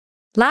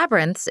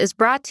Labyrinths is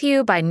brought to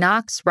you by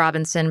Knox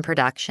Robinson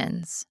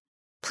Productions.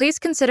 Please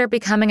consider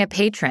becoming a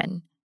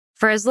patron.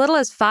 For as little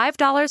as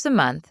 $5 a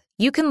month,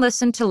 you can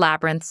listen to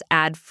Labyrinths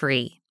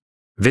ad-free.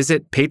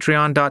 Visit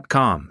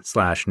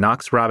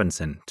patreon.com/Knox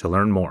Robinson to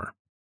learn more.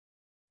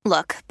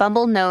 Look,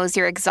 Bumble knows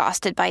you're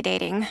exhausted by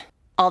dating.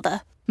 All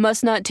the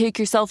must not take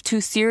yourself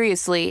too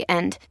seriously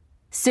and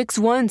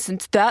 6'1"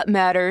 since that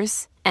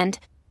matters. And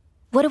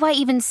what do I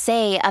even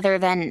say other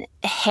than,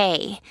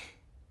 hey?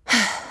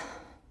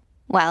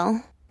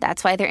 Well,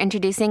 that's why they're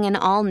introducing an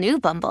all-new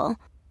Bumble,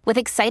 with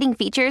exciting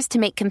features to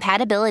make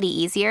compatibility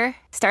easier,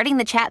 starting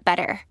the chat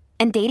better,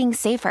 and dating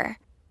safer.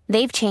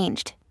 They've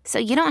changed, so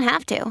you don't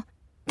have to.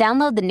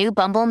 Download the new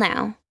Bumble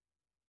now.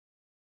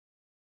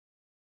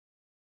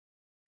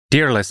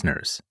 Dear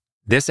listeners,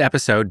 this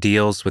episode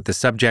deals with the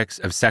subjects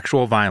of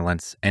sexual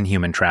violence and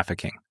human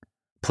trafficking.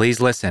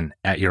 Please listen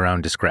at your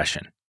own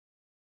discretion.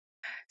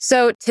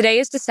 So today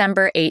is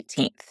December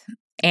 18th,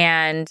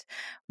 and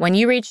when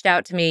you reached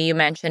out to me, you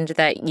mentioned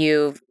that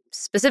you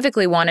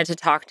specifically wanted to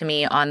talk to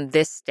me on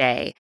this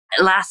day.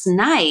 Last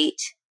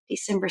night,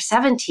 December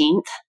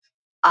 17th,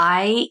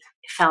 I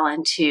fell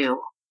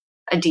into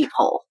a deep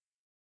hole.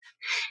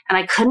 And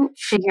I couldn't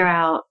figure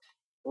out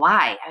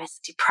why. I was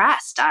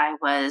depressed. I'm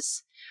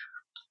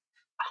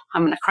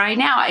going to cry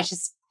now. It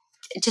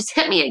just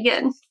hit me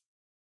again.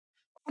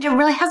 It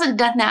really hasn't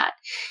done that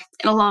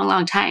in a long,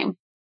 long time.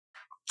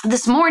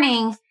 This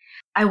morning,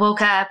 I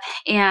woke up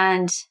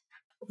and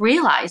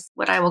realized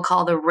what I will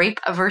call the rape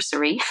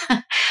anniversary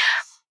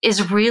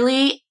is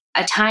really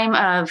a time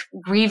of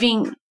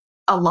grieving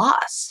a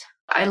loss.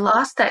 I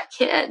lost that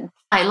kid.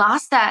 I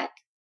lost that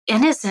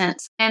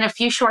innocence. In a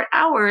few short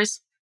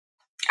hours,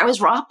 I was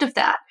robbed of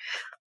that.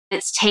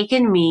 It's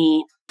taken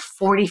me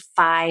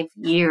 45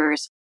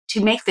 years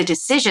to make the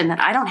decision that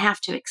I don't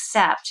have to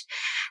accept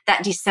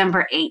that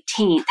December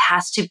 18th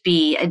has to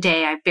be a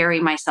day I bury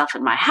myself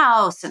in my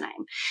house and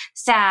I'm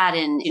sad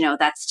and,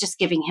 that's just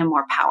giving him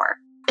more power.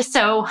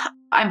 So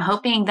I'm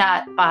hoping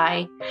that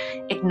by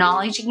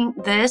acknowledging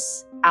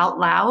this out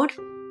loud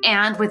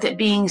and with it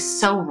being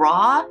so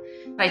raw,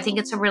 I think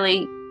it's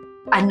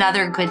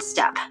another good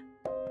step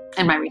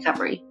in my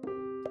recovery.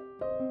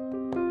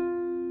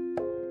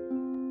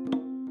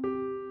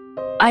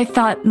 I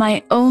thought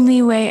my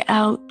only way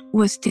out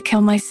was to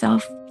kill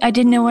myself. I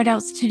didn't know what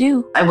else to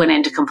do. I went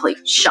into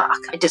complete shock.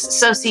 I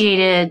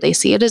disassociated. They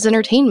see it as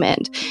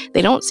entertainment.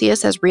 They don't see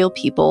us as real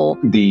people.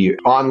 The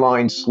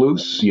online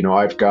sleuths,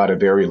 I've got a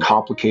very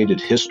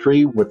complicated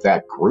history with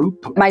that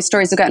group. My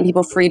stories have gotten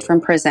people freed from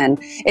prison.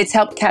 It's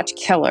helped catch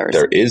killers.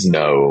 There is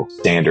no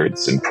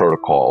standards and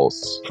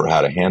protocols for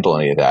how to handle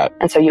any of that.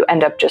 And so you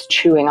end up just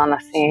chewing on the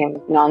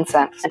same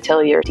nonsense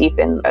until you're deep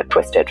in a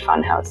twisted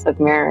funhouse of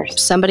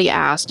mirrors. Somebody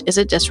asked, is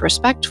it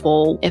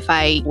disrespectful if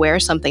I wear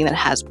something that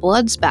has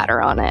blood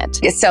spatter on it?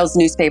 It sells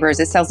newspapers,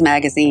 it sells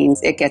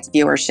magazines, it gets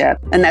viewership.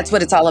 And that's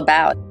what it's all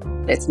about.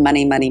 It's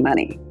money, money,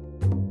 money.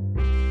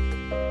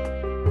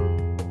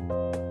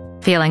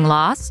 Feeling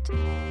lost?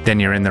 Then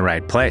you're in the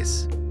right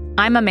place.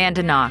 I'm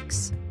Amanda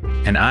Knox.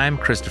 And I'm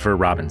Christopher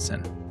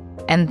Robinson.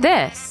 And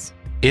this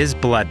is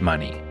Blood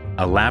Money,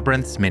 a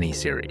Labyrinths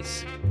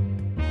miniseries.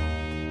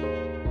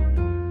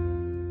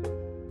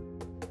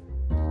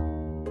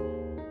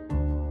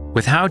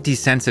 With how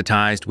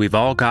desensitized we've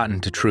all gotten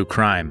to true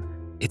crime,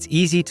 it's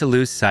easy to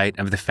lose sight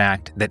of the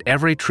fact that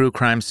every true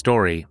crime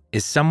story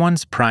is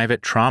someone's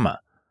private trauma,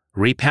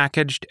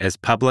 repackaged as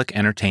public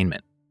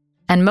entertainment.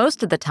 And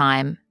most of the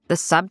time, the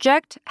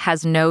subject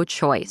has no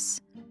choice.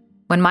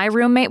 When my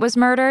roommate was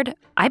murdered,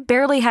 I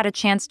barely had a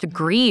chance to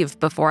grieve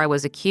before I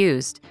was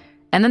accused.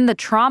 And then the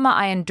trauma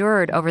I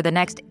endured over the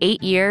next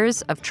 8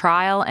 years of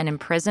trial and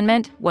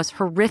imprisonment was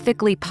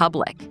horrifically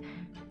public.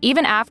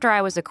 Even after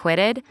I was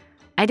acquitted,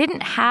 I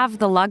didn't have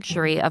the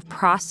luxury of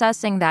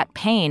processing that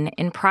pain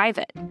in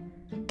private.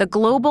 The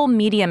global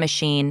media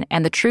machine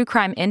and the true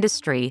crime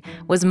industry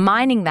was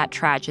mining that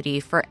tragedy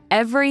for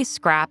every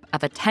scrap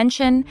of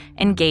attention,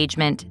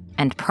 engagement,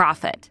 and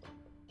profit.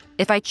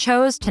 If I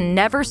chose to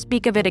never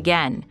speak of it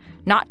again,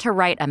 not to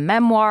write a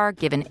memoir,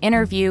 give an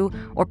interview,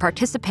 or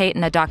participate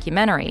in a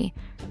documentary,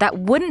 that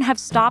wouldn't have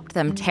stopped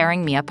them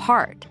tearing me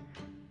apart.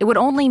 It would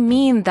only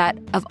mean that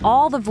of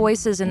all the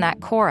voices in that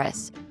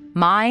chorus,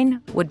 mine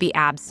would be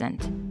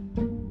absent.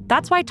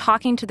 That's why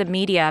talking to the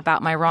media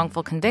about my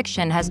wrongful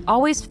conviction has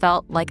always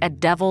felt like a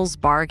devil's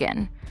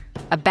bargain,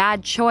 a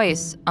bad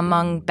choice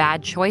among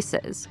bad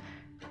choices,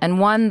 and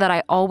one that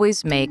I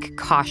always make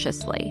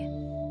cautiously.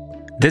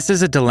 This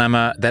is a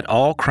dilemma that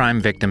all crime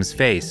victims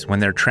face when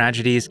their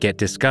tragedies get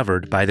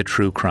discovered by the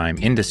true crime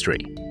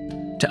industry.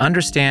 To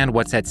understand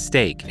what's at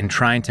stake in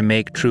trying to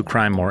make true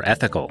crime more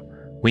ethical,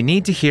 we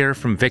need to hear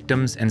from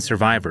victims and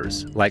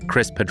survivors like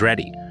Chris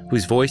Pedretti,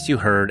 whose voice you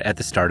heard at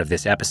the start of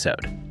this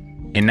episode.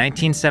 In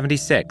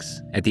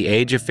 1976, at the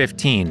age of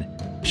 15,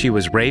 she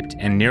was raped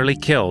and nearly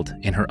killed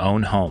in her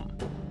own home.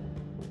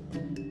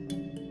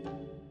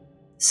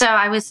 So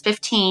I was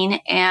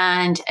 15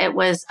 and it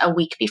was a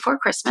week before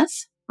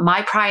Christmas.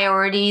 My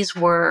priorities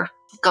were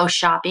go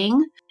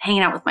shopping,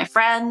 hanging out with my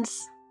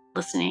friends,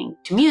 listening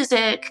to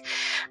music,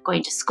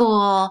 going to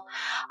school.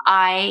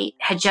 I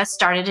had just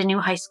started a new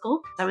high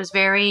school. I was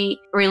very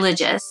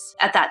religious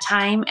at that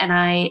time, and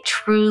I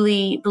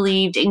truly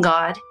believed in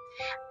God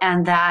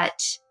and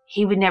that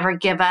He would never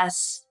give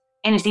us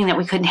anything that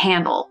we couldn't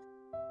handle.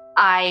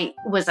 I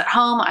was at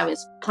home, I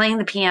was playing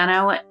the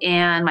piano,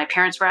 and my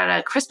parents were at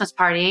a Christmas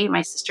party.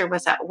 My sister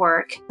was at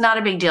work. Not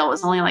a big deal. It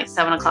was only like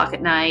 7:00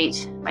 at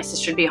night. My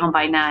sister would be home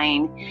by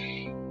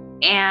 9.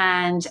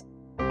 And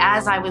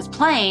as I was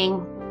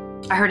playing,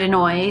 I heard a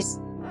noise.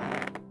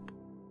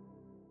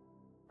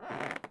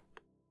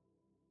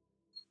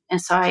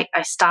 And so I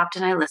stopped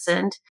and I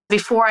listened.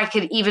 Before I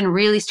could even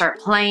really start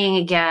playing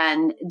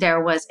again,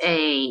 there was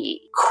a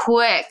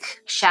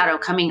quick shadow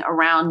coming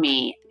around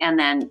me. And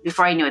then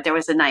before I knew it, there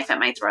was a knife at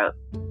my throat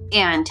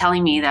and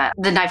telling me that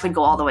the knife would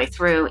go all the way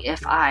through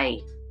if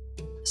I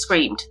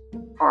screamed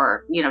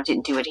or,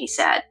 didn't do what he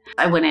said.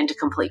 I went into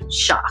complete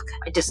shock.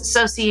 I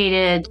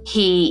disassociated.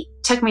 He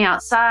took me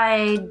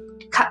outside,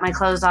 cut my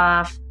clothes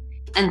off.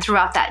 And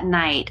throughout that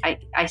night,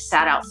 I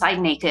sat outside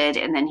naked,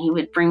 and then he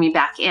would bring me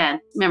back in.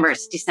 Remember,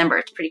 it's December.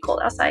 It's pretty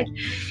cold outside.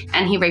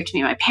 And he raped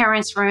me in my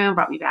parents' room,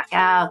 brought me back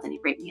out. Then he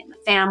raped me in the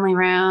family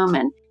room.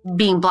 And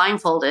being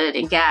blindfolded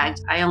and gagged,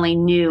 I only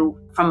knew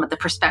from the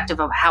perspective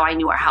of how I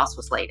knew our house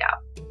was laid out.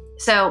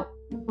 So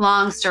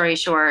long story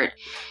short,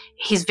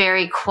 he's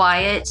very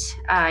quiet.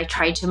 I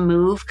tried to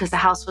move because the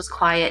house was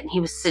quiet, and he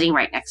was sitting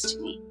right next to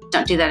me.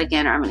 Don't do that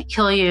again or I'm going to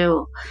kill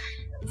you.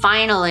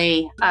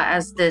 Finally,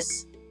 as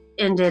this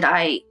ended,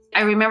 I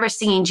remember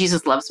singing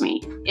Jesus Loves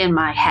Me in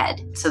my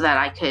head so that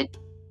I could,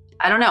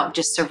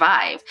 just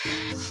survive.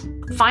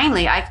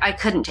 Finally, I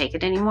couldn't take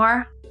it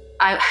anymore.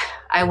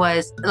 I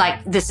was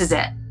like, this is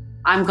it.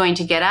 I'm going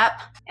to get up.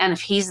 And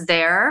if he's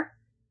there,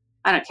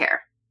 I don't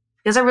care.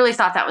 Because I really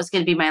thought that was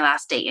going to be my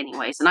last day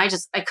anyways. And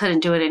I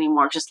couldn't do it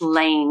anymore, just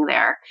laying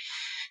there.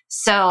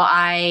 So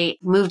I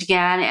moved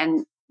again,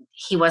 and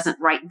he wasn't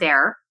right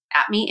there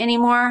at me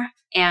anymore.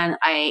 And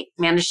I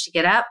managed to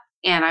get up.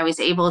 And I was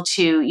able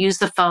to use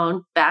the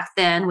phone. Back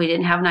then, we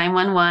didn't have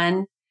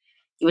 911.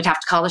 You would have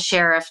to call the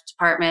sheriff's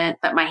department,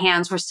 but my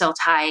hands were still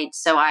tied.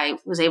 So I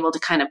was able to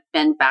kind of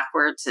bend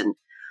backwards and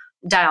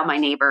dial my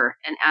neighbor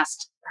and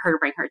asked her to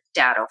bring her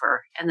dad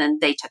over. And then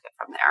they took it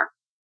from there,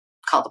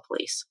 called the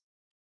police.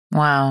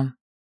 Wow.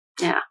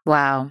 Yeah.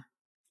 Wow.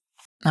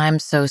 I'm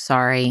so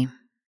sorry.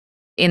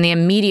 In the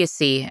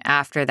immediacy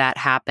after that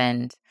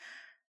happened,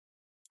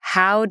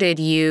 how did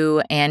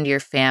you and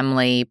your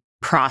family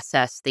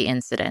process the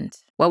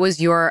incident? What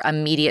was your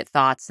immediate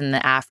thoughts in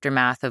the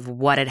aftermath of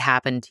what had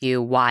happened to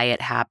you, why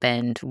it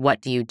happened?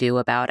 What do you do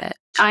about it?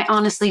 I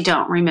honestly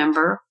don't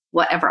remember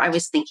whatever I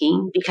was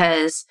thinking,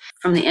 because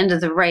from the end of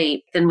the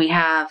rape, then we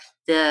have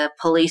the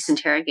police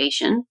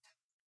interrogation.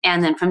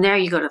 And then from there,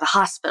 you go to the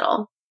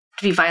hospital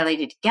to be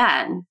violated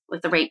again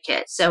with the rape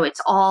kit. So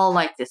it's all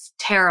like this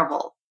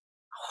terrible,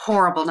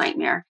 horrible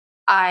nightmare.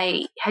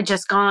 I had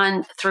just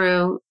gone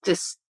through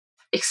this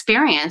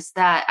experience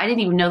that I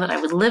didn't even know that I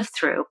would live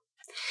through.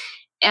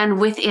 And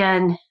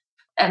within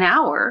an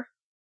hour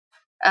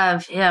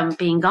of him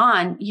being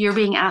gone, you're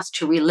being asked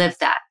to relive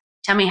that.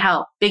 Tell me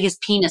how big his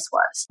penis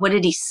was. What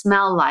did he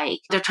smell like?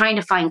 They're trying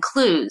to find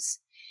clues.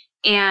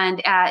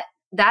 And at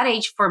that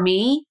age for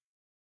me,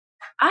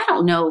 I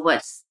don't know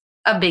what's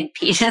a big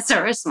penis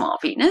or a small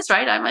penis,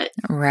 right? I'm a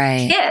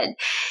kid.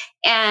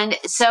 And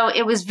so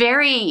it was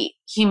very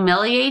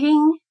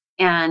humiliating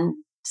and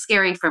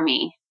scary for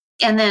me.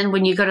 And then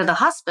when you go to the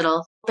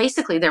hospital,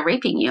 basically they're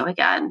raping you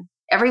again.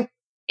 Every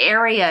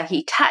area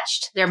he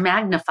touched, they're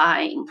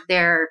magnifying.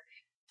 They're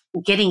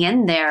getting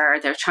in there.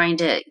 They're trying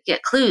to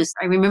get clues.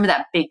 I remember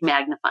that big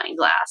magnifying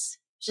glass.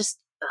 Just,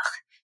 ugh.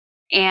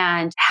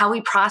 And how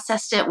we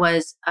processed it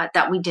was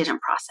that we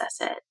didn't process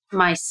it.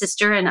 My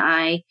sister and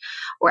I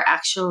were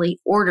actually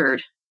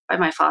ordered by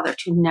my father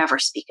to never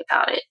speak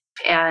about it.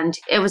 And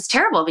it was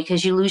terrible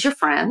because you lose your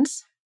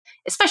friends,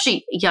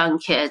 especially young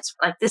kids.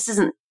 Like, this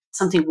isn't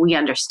something we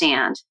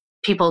understand.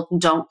 People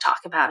don't talk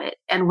about it.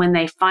 And when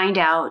they find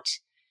out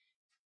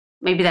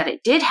maybe that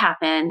it did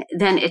happen,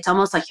 then it's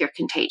almost like you're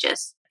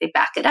contagious. They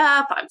back it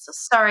up. I'm so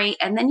sorry.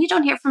 And then you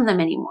don't hear from them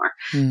anymore.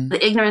 The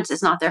ignorance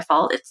is not their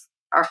fault. It's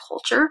our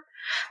culture.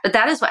 But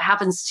that is what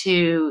happens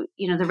to,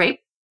 the rape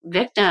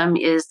victim,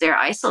 is they're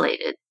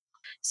isolated.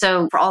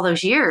 So for all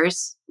those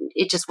years,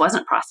 it just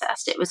wasn't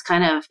processed. It was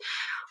kind of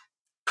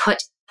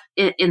put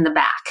in the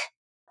back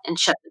and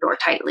shut the door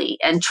tightly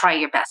and try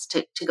your best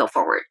to go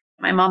forward.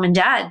 My mom and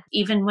dad,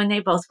 even when they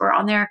both were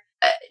on their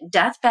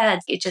deathbed,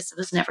 it just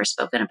was never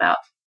spoken about.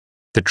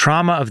 The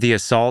trauma of the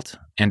assault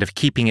and of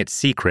keeping it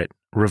secret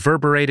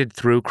reverberated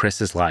through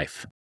Chris's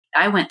life.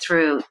 I went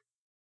through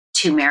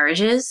 2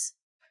 marriages.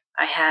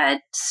 I had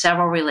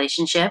several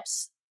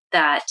relationships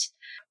that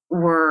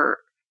were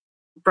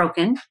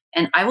broken,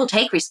 and I will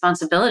take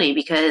responsibility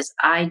because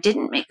I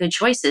didn't make good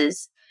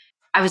choices.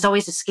 I was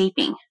always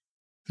escaping.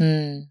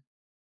 I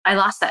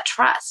lost that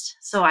trust.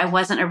 So I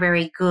wasn't a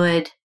very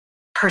good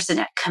person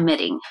at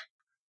committing.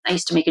 I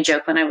used to make a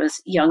joke when I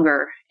was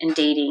younger and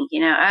dating,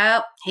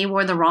 he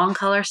wore the wrong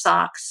color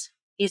socks.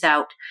 He's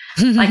out.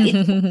 Like, it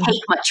didn't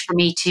take much for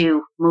me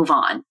to move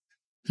on,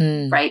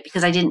 right?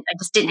 Because I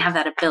just didn't have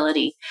that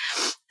ability.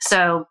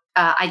 So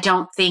I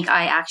don't think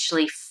I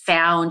actually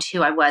found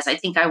who I was. I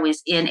think I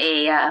was in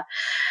a,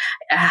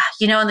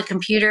 on the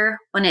computer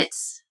when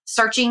it's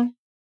searching,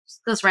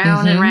 it goes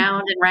round and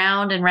round and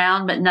round and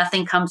round, but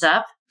nothing comes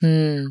up.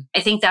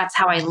 I think that's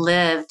how I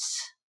lived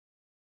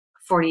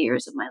 40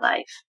 years of my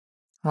life.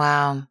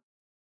 Wow.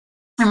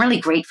 I'm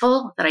really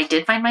grateful that I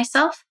did find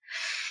myself,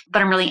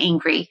 but I'm really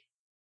angry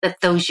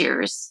that those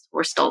years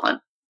were stolen.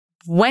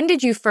 When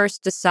did you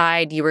first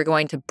decide you were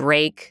going to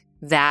break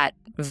that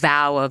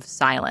vow of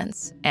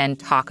silence and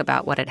talk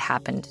about what had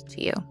happened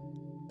to you?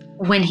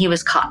 When he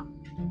was caught,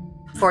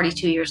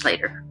 42 years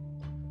later.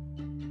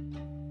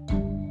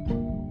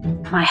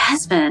 My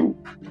husband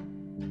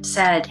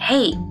said,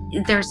 hey,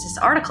 there's this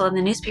article in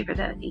the newspaper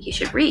that I think you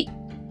should read.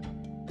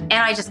 And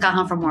I just got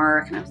home from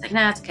work and I was like,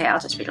 no, it's okay. I'll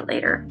just read it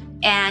later.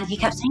 And he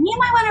kept saying, you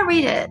might want to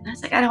read it. And I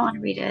was like, I don't want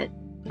to read it.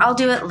 I'll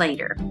do it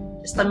later.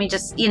 Let me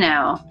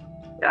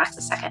relax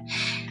a second.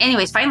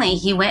 Anyways, finally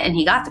he went and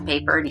he got the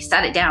paper and he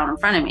set it down in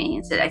front of me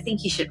and said, I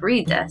think you should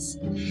read this.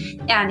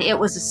 And it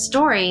was a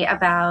story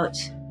about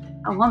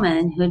a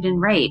woman who had been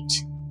raped.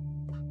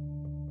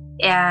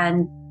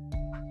 And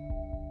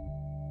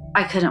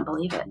I couldn't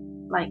believe it.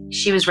 Like,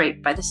 she was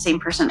raped by the same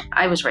person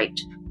I was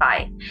raped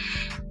by.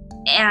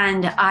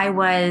 And I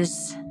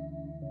was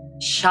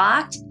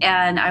shocked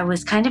and I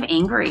was kind of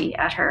angry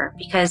at her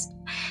because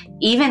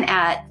even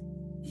at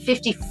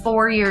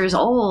 54 years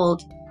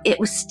old, it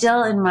was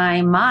still in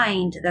my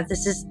mind that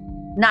this is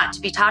not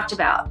to be talked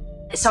about.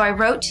 So I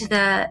wrote to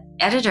the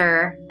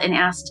editor and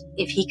asked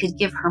if he could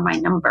give her my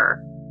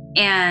number.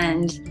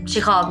 And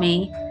she called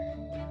me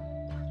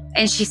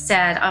and she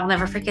said, I'll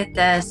never forget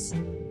this.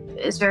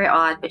 It's very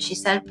odd, but she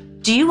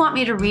said, do you want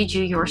me to read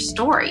you your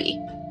story?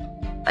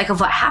 Like, of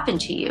what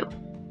happened to you?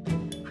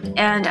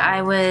 And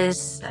I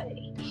was like,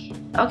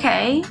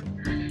 okay.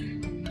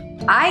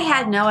 I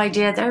had no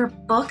idea there are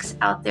books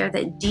out there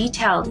that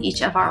detailed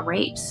each of our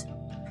rapes.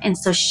 And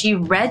so she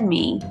read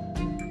me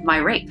my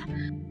rape.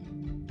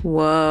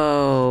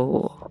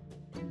 Whoa.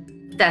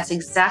 That's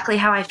exactly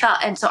how I felt.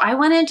 And so I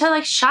went into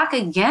like shock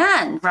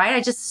again, right?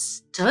 I just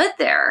stood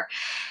there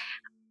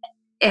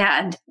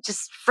and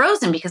just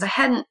frozen because I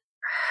hadn't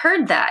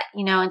heard that,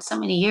 in so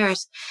many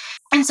years.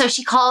 And so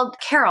she called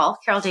Carol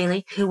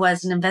Daly, who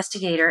was an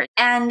investigator.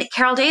 And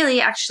Carol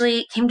Daly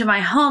actually came to my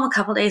home a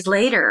couple days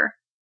later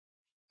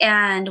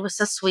and was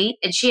so sweet.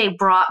 And she had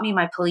brought me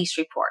my police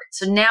report.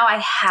 So now I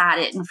had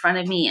it in front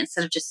of me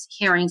instead of just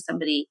hearing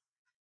somebody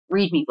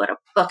read me what a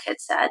book had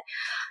said.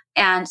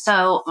 And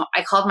so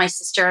I called my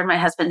sister and my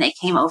husband. They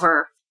came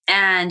over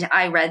and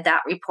I read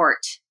that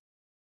report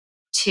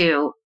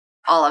to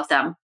all of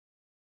them.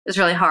 It was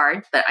really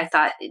hard, but I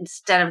thought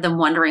instead of them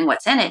wondering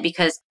what's in it,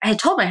 because I had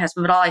told my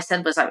husband, but all I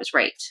said was I was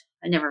raped.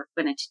 I never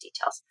went into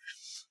details.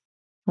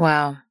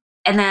 Wow.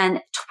 And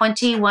then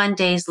 21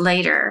 days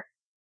later,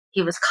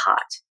 he was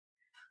caught.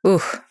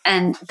 Oof.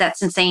 And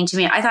that's insane to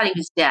me. I thought he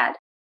was dead.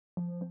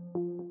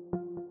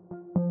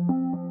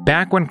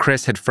 Back when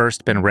Chris had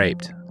first been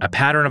raped, a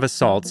pattern of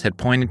assaults had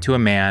pointed to a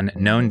man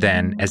known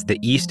then as the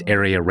East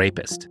Area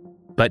Rapist.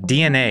 But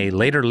DNA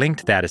later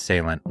linked that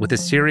assailant with a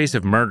series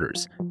of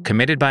murders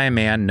committed by a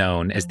man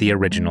known as the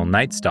original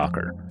Night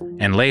Stalker,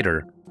 and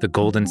later, the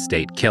Golden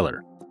State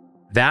Killer.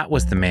 That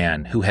was the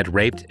man who had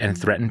raped and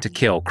threatened to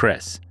kill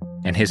Chris,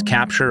 and his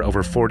capture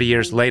over 40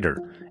 years later,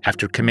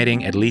 after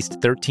committing at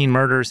least 13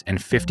 murders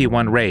and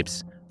 51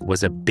 rapes,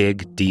 was a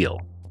big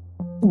deal.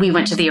 We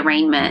went to the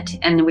arraignment,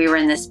 and we were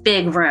in this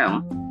big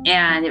room,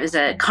 and it was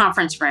a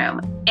conference room,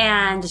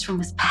 and this room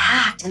was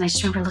packed, and I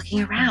just remember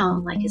looking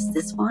around, like, is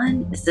this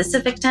one? Is this a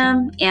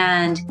victim?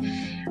 And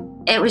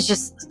it was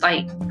just,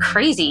 like,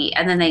 crazy.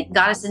 And then they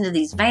got us into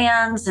these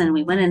vans, and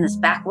we went in this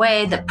back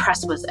way. The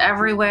press was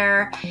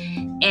everywhere.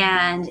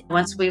 And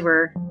once we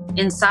were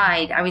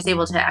inside, I was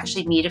able to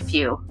actually meet a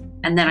few.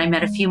 And then I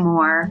met a few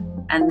more,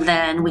 and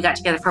then we got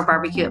together for a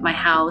barbecue at my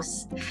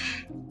house.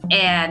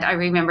 And I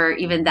remember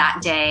even that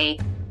day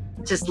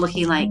just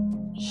looking like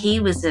he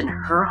was in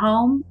her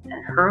home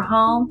and her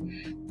home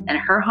and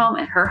her home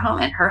and her home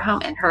and her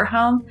home and her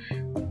home,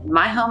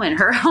 my home and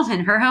her home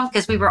and her home,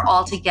 because we were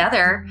all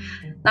together,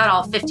 not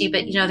all 50,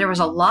 but there was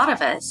a lot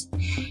of us.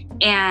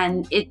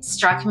 And it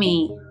struck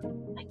me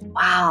like,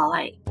 wow,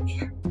 like,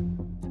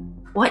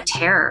 what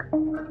terror,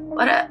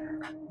 what a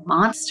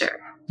monster.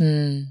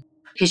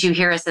 Because you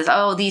hear us as,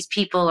 oh, these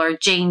people are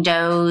Jane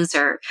Does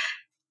or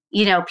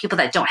people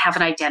that don't have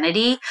an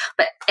identity,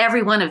 but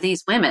every one of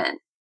these women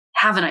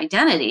have an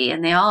identity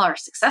and they all are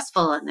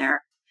successful and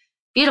they're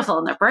beautiful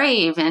and they're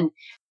brave. And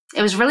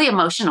it was really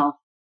emotional.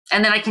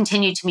 And then I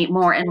continued to meet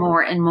more and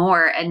more and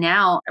more. And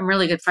now I'm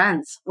really good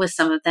friends with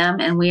some of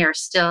them and we are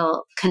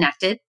still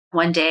connected.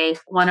 One day,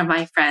 one of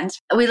my friends,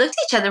 we looked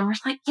at each other and we're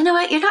like, you know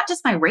what? You're not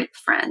just my rape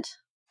friend.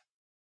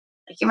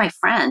 Like, you're my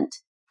friend.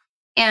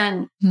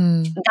 And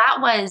that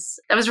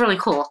was really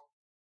cool.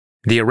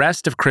 The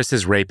arrest of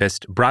Chris's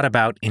rapist brought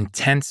about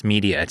intense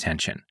media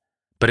attention.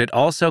 but it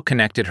also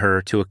connected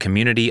her to a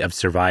community of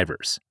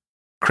survivors.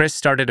 Chris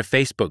started a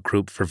Facebook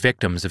group for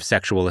victims of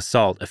sexual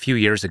assault a few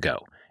years ago,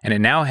 and it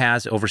now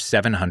has over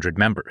 700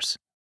 members.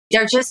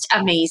 They're just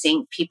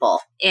amazing people.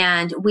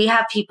 And we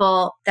have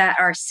people that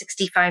are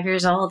 65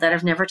 years old that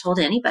have never told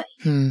anybody.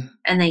 And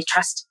they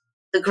trust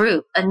the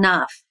group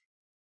enough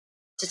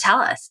to tell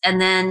us. And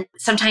then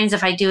sometimes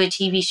if I do a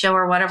TV show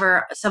or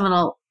whatever, someone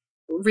will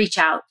reach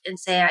out and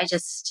say, I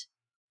just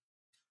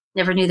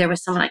never knew there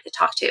was someone I could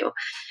talk to.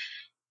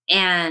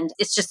 And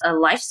it's just a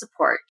life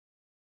support.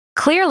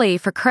 Clearly,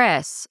 for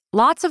Chris,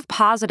 lots of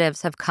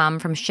positives have come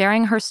from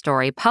sharing her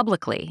story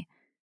publicly.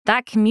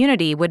 That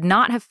community would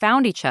not have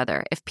found each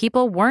other if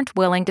people weren't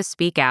willing to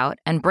speak out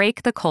and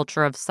break the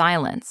culture of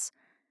silence.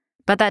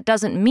 But that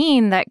doesn't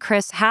mean that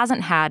Chris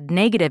hasn't had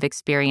negative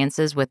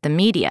experiences with the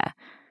media,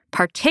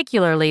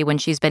 particularly when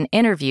she's been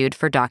interviewed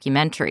for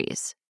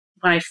documentaries.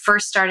 When I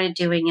first started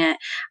doing it,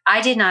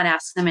 I did not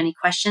ask them any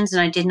questions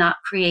and I did not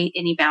create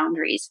any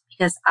boundaries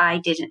because I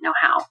didn't know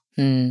how.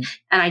 And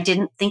I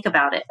didn't think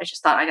about it. I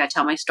just thought I got to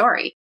tell my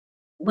story.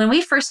 When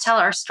we first tell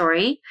our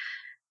story,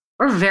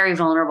 we're very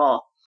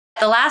vulnerable.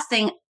 The last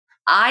thing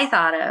I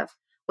thought of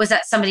was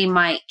that somebody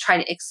might try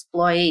to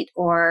exploit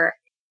or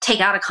take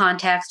out of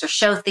context or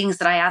show things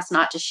that I asked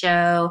not to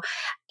show.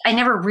 I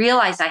never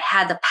realized I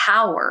had the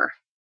power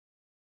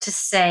to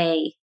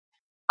say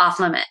off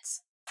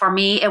limits. For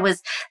me, it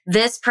was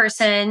this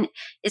person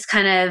is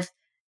kind of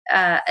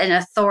an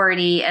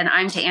authority and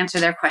I'm to answer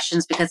their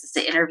questions because it's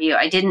an interview.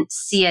 I didn't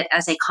see it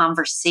as a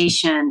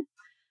conversation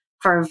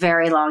for a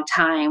very long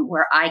time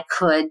where I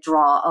could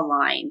draw a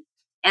line.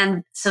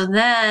 And so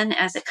then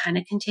as it kind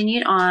of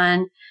continued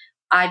on,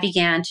 I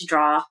began to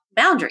draw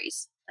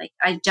boundaries. Like,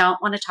 I don't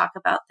want to talk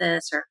about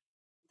this or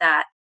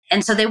that.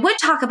 And so they would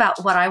talk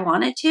about what I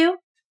wanted to,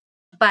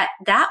 but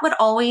that would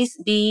always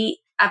be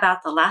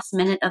about the last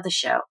minute of the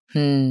show.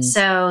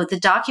 So the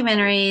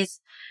documentaries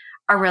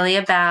are really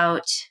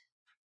about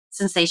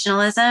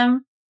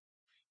sensationalism,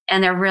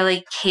 and they're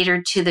really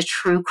catered to the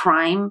true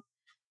crime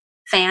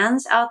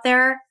fans out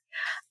there.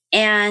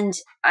 And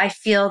I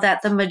feel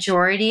that the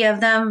majority of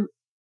them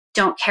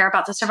don't care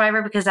about the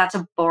survivor because that's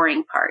a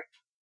boring part.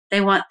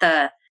 They want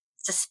the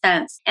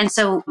suspense. And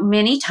so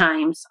many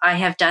times I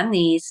have done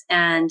these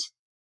and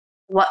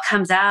what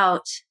comes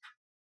out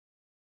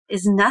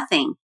is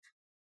nothing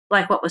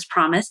like what was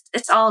promised.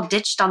 It's all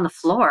ditched on the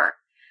floor.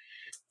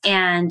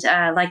 And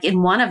like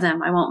in one of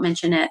them, I won't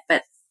mention it,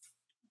 but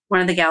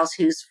one of the gals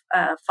whose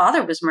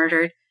father was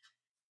murdered,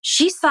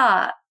 she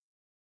saw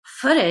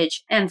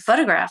footage and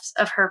photographs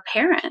of her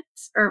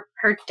parents or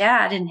her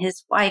dad and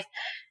his wife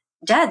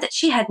dead that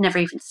she had never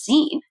even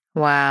seen.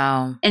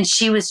 Wow. And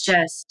she was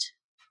just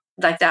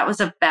like, that was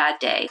a bad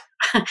day.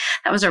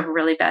 That was a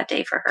really bad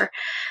day for her.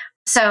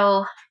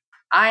 So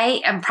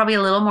I am probably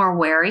a little more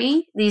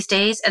wary these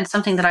days, and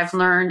something that I've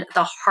learned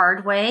the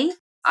hard way.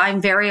 I'm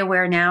very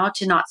aware now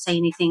to not say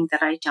anything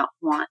that I don't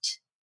want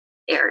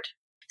aired.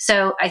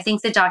 So I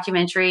think the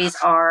documentaries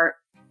are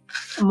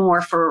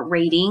more for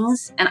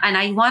ratings. And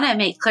I want to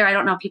make clear, I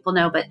don't know if people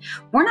know, but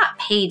we're not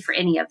paid for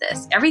any of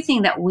this.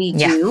 Everything that we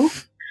do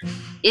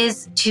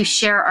is to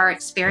share our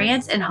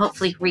experience and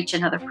hopefully reach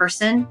another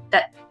person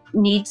that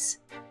needs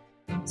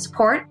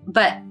support.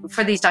 But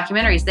for these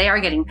documentaries, they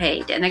are getting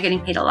paid, and they're getting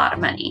paid a lot of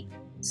money.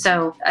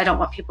 So I don't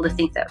want people to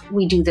think that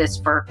we do this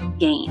for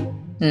gain.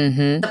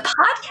 The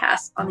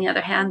podcasts, on the other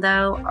hand,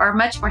 though, are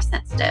much more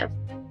sensitive.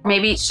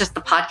 Maybe it's just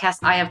the podcast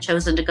I have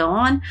chosen to go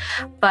on,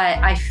 but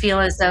I feel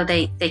as though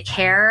they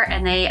care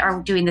and they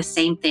are doing the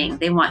same thing.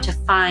 They want to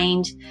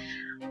find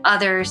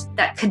others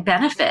that could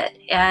benefit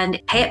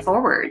and pay it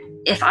forward.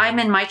 If I'm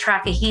in my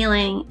track of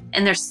healing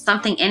and there's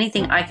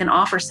anything I can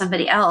offer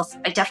somebody else,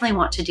 I definitely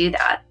want to do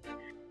that.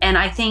 And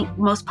I think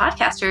most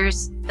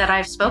podcasters that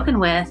I've spoken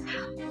with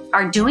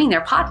are doing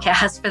their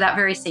podcasts for that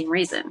very same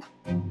reason.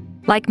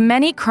 Like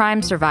many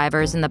crime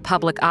survivors in the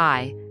public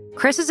eye,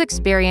 Chris's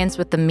experience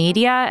with the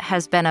media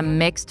has been a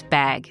mixed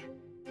bag.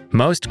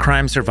 Most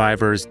crime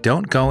survivors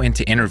don't go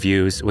into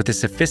interviews with a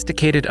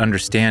sophisticated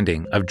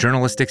understanding of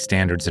journalistic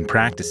standards and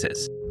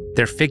practices.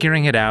 They're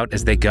figuring it out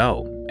as they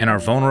go and are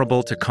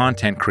vulnerable to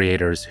content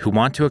creators who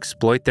want to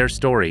exploit their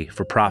story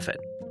for profit.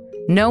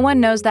 No one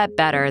knows that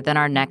better than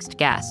our next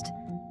guest.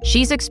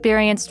 She's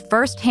experienced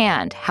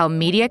firsthand how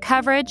media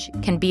coverage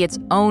can be its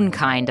own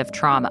kind of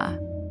trauma.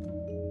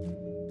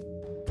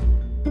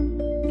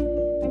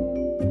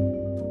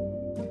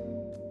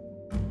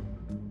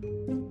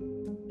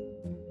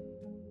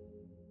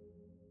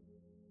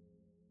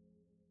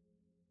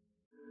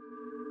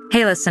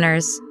 Hey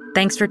listeners,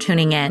 thanks for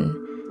tuning in.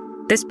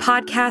 This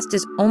podcast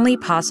is only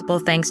possible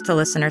thanks to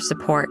listener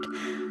support.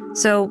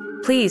 So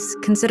please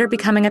consider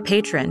becoming a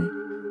patron.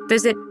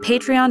 Visit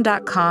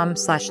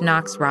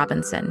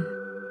patreon.com/KnoxRobinson.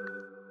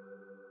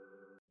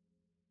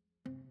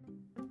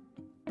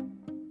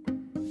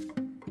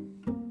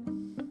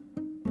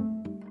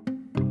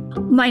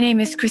 My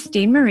name is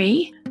Christine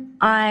Marie.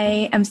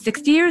 I am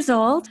 60 years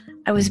old.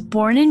 I was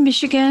born in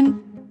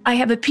Michigan, I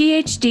have a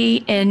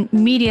PhD in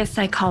media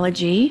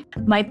psychology.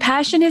 My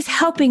passion is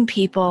helping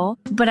people,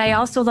 but I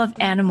also love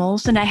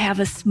animals, and I have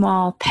a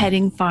small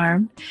petting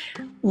farm,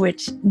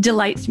 which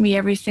delights me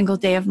every single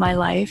day of my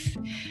life.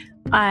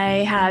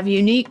 I have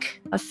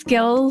unique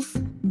skills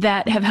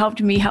that have helped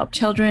me help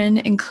children,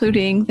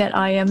 including that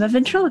I am a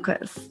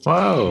ventriloquist.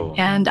 Whoa.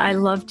 And I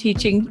love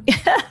teaching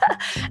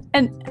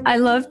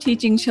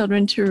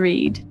children to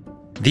read.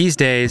 These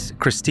days,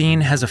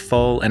 Christine has a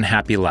full and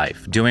happy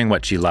life doing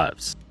what she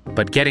loves.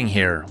 But getting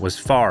here was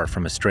far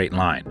from a straight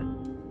line.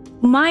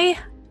 My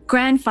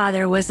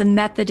grandfather was a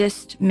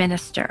Methodist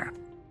minister.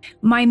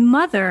 My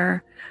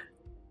mother,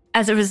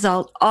 as a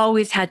result,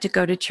 always had to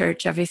go to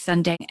church every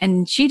Sunday.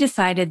 And she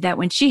decided that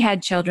when she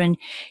had children,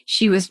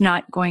 she was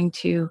not going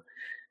to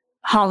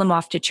haul them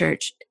off to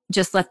church,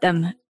 just let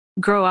them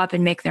grow up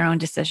and make their own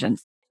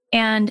decisions.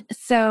 And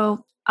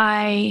so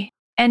I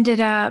ended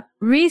up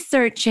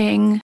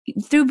researching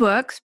through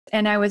books,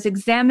 and I was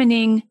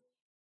examining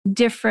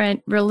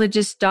different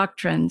religious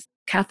doctrines.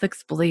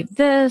 Catholics believe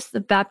this, the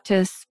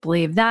Baptists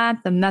believe that,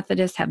 the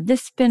Methodists have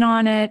this spin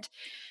on it.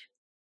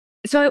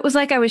 So it was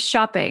like I was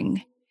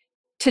shopping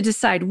to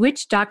decide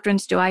which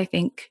doctrines do I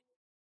think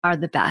are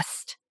the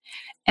best.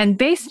 And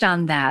based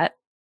on that,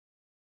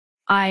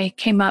 I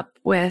came up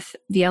with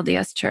the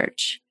LDS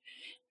Church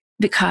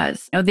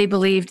because they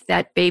believed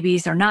that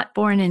babies are not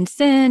born in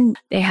sin.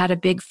 They had a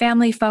big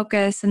family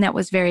focus, and that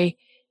was very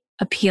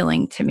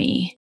appealing to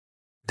me.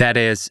 That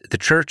is, the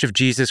Church of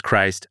Jesus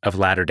Christ of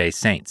Latter-day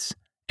Saints,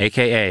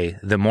 aka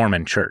the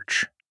Mormon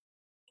Church.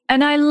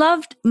 And I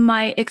loved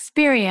my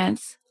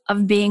experience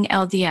of being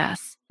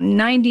LDS.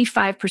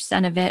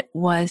 95% of it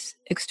was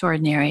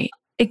extraordinary.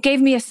 It gave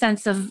me a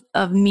sense of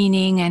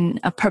meaning and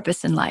a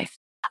purpose in life.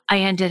 I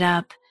ended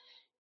up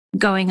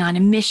going on a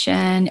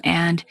mission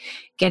and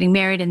getting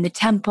married in the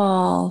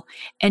temple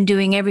and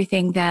doing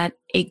everything that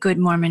a good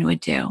Mormon would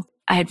do.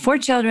 I had 4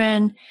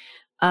 children,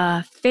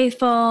 a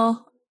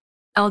faithful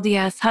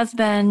LDS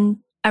husband.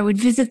 I would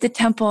visit the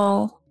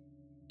temple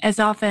as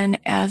often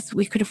as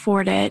we could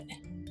afford it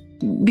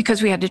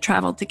because we had to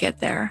travel to get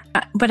there.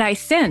 But I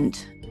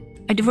sinned.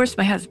 I divorced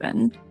my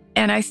husband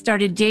and I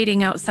started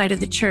dating outside of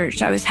the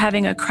church. I was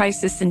having a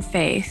crisis in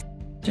faith,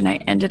 and I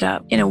ended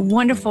up in a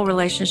wonderful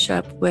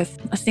relationship with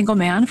a single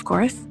man, of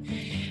course,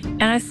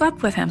 and I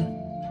slept with him.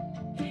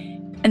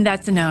 And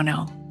that's a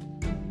no-no,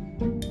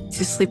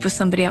 to sleep with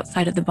somebody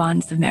outside of the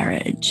bonds of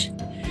marriage.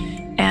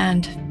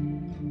 And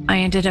I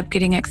ended up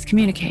getting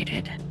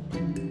excommunicated.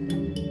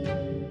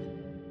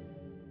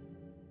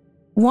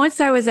 Once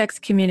I was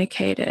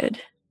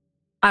excommunicated,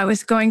 I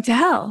was going to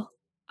hell.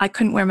 I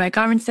couldn't wear my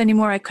garments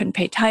anymore. I couldn't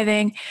pay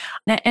tithing.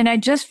 And I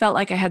just felt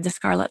like I had the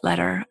scarlet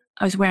letter.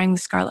 I was wearing the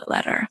scarlet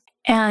letter.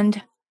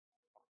 And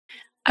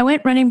I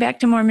went running back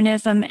to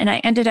Mormonism, and I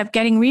ended up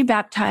getting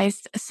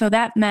rebaptized. So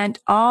that meant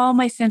all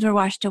my sins were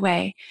washed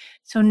away.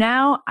 So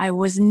now I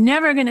was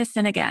never going to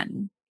sin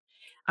again.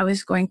 I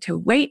was going to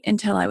wait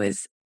until I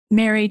was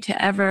married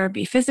to ever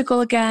be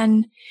physical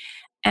again.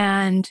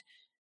 And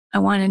I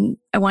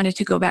wanted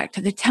to go back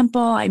to the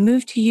temple. I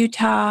moved to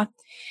Utah.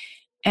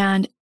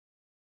 And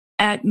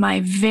at my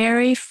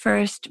very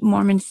first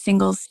Mormon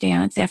singles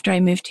dance after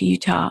I moved to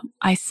Utah,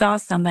 I saw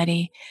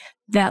somebody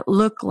that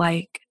looked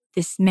like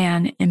this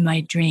man in my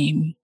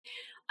dream.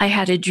 I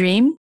had a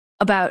dream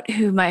about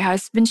who my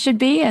husband should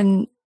be,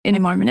 and in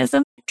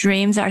Mormonism,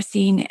 dreams are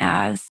seen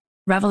as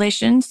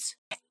revelations.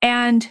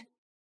 And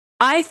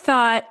I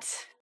thought,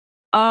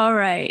 all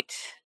right,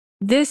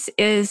 this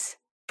is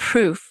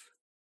proof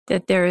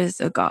that there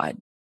is a God.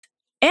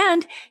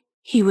 And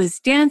he was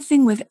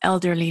dancing with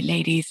elderly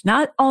ladies,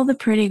 not all the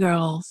pretty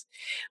girls,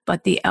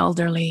 but the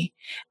elderly.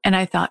 And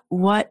I thought,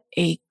 what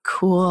a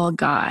cool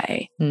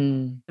guy.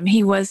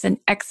 He was an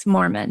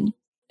ex-Mormon.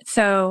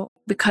 So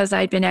because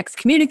I'd been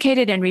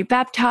excommunicated and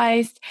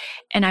rebaptized,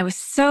 and I was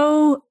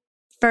so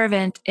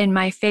fervent in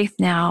my faith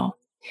now,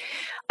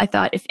 I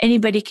thought, if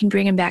anybody can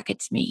bring him back,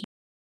 it's me.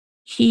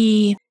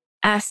 He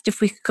asked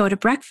if we could go to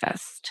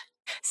breakfast.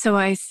 So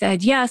I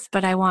said, yes,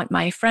 but I want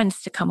my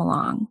friends to come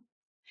along.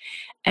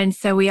 And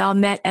so we all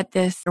met at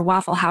this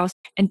Waffle House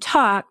and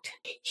talked.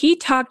 He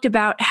talked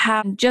about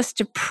how, just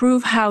to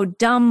prove how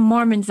dumb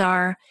Mormons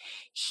are,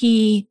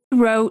 he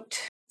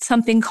wrote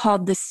something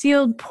called the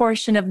sealed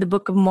portion of the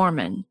Book of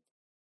Mormon.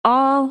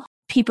 All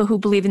people who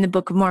believe in the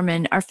Book of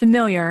Mormon are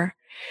familiar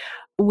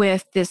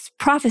with this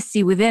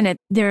prophecy within it.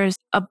 There's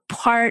a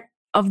part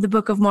of the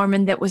Book of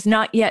Mormon that was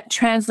not yet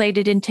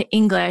translated into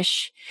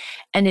English,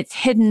 and it's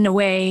hidden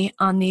away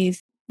on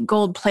these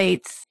gold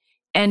plates.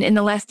 And in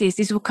the last days,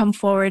 these will come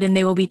forward and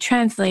they will be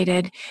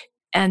translated,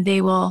 and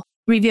they will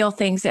reveal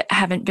things that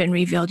haven't been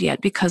revealed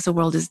yet because the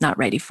world is not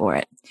ready for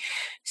it.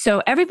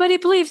 So everybody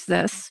believes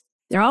this.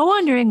 They're all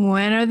wondering,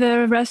 when are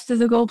the rest of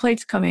the gold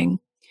plates coming?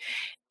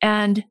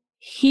 And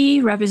he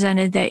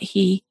represented that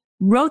he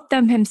wrote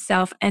them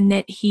himself and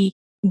that he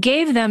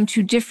gave them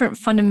to different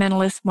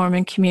fundamentalist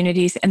Mormon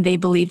communities, and they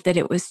believed that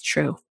it was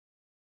true.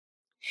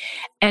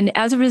 And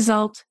as a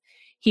result,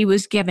 he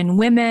was given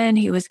women,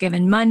 he was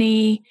given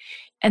money,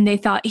 and they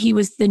thought he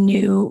was the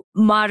new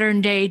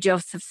modern day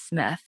Joseph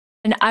Smith.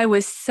 And I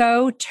was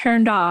so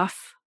turned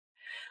off.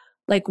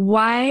 Like,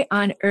 why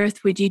on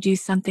earth would you do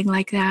something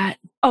like that?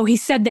 Oh, he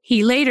said that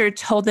he later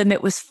told them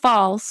it was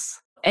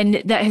false,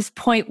 and that his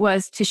point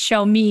was to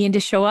show me and to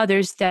show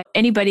others that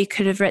anybody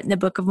could have written the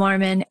Book of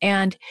Mormon,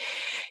 and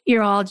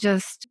you're all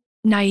just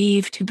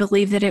naive to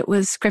believe that it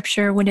was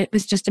scripture when it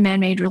was just a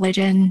man-made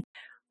religion.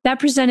 That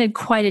presented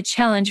quite a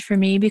challenge for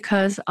me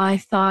because I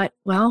thought,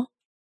 well,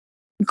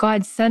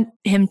 God sent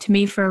him to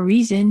me for a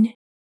reason.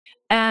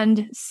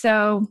 And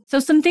so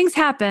some things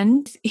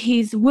happened.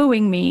 He's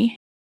wooing me,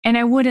 and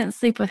I wouldn't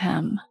sleep with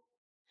him.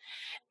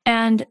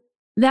 And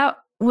that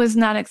was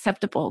not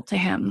acceptable to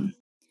him.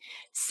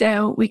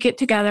 So we get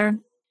together,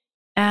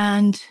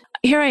 and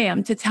here I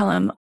am to tell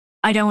him,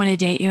 I don't want to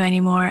date you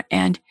anymore.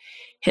 And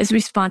his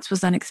response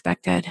was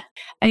unexpected.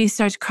 And he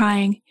starts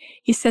crying.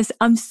 He says,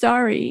 I'm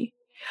sorry.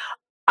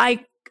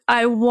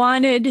 I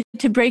wanted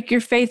to break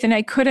your faith and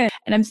I couldn't.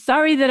 And I'm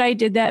sorry that I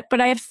did that,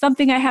 but I have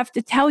something I have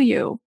to tell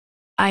you.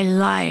 I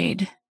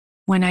lied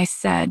when I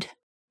said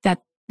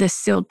that the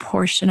sealed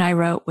portion I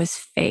wrote was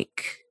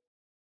fake.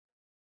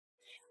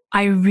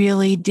 I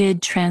really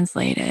did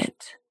translate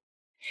it.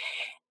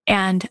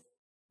 And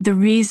the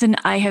reason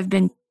I have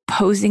been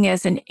posing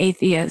as an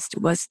atheist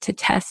was to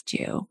test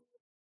you.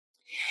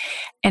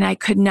 And I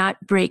could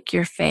not break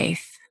your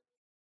faith.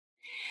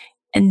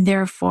 And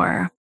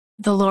therefore,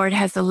 the Lord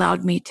has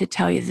allowed me to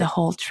tell you the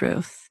whole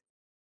truth.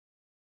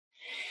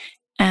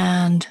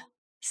 And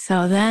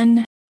so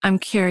then I'm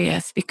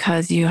curious,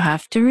 because you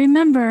have to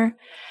remember,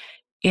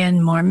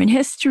 in Mormon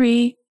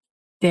history,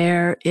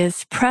 there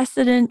is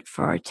precedent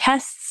for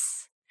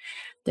tests.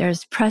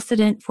 There's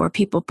precedent for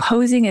people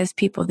posing as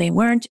people they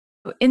weren't.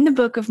 In the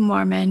Book of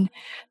Mormon,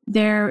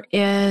 there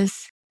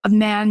is a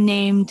man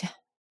named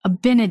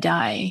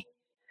Abinadi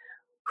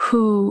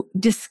who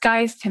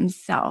disguised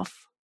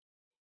himself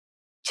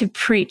to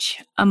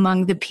preach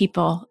among the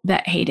people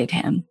that hated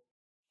him.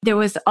 There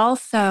was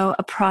also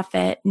a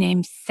prophet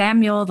named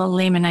Samuel the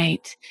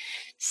Lamanite.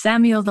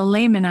 Samuel the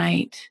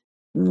Lamanite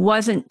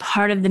wasn't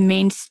part of the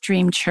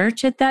mainstream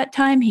church at that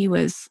time. He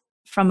was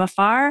from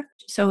afar.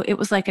 So it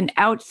was like an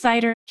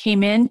outsider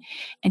came in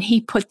and he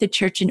put the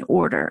church in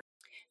order.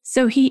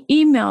 So he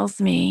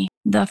emails me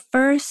the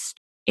first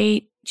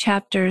 8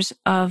 chapters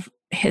of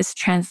his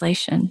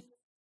translation.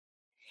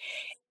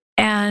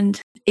 And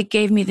it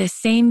gave me the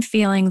same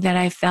feeling that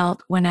I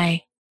felt when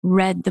I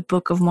read the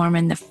Book of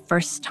Mormon the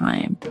first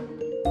time.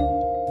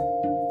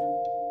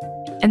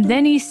 And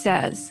then he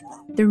says,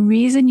 the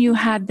reason you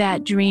had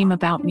that dream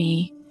about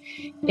me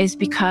is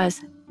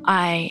because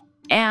I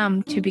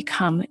am to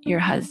become your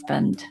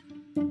husband,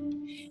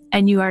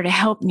 and you are to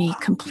help me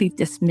complete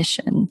this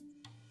mission.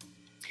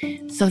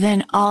 So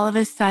then all of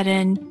a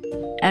sudden,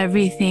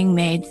 everything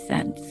made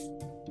sense.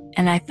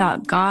 And I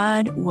thought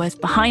God was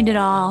behind it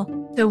all.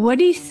 So what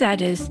he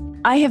said is,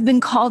 I have been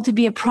called to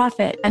be a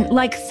prophet, and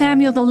like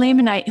Samuel the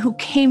Lamanite who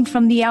came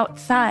from the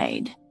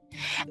outside.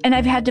 And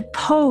I've had to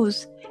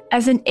pose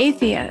as an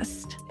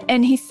atheist.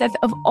 And he says,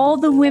 of all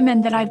the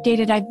women that I've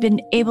dated, I've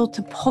been able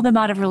to pull them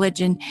out of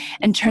religion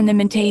and turn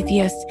them into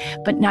atheists,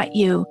 but not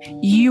you.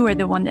 You are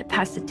the one that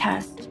passed the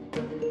test.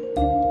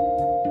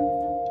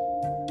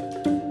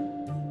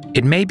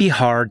 It may be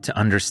hard to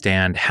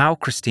understand how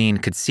Christine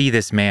could see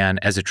this man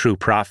as a true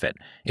prophet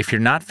if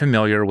you're not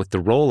familiar with the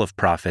role of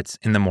prophets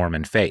in the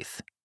Mormon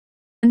faith.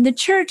 And the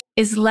church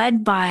is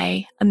led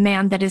by a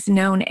man that is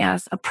known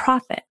as a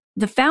prophet.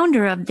 The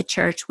founder of the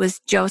church was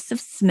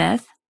Joseph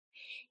Smith.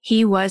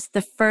 He was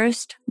the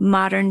first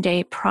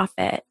modern-day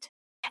prophet.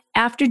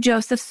 After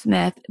Joseph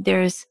Smith,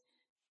 there's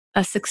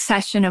a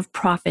succession of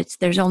prophets.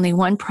 There's only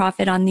one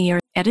prophet on the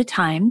earth at a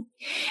time,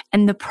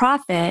 and the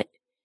prophet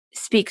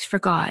speaks for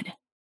God.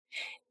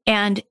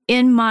 And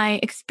in my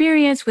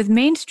experience with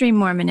mainstream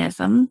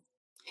Mormonism,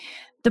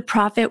 the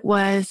prophet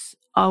was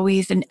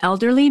always an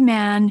elderly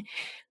man,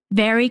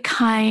 very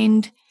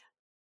kind.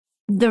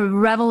 The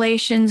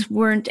revelations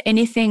weren't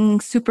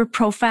anything super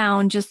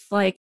profound, just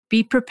like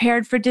be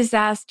prepared for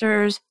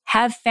disasters,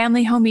 have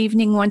family home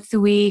evening once a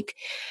week,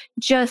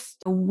 just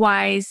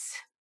wise,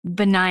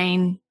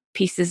 benign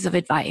pieces of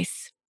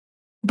advice.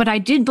 But I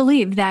did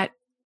believe that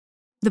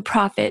the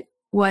prophet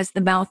was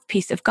the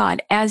mouthpiece of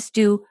God, as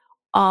do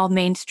all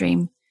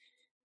mainstream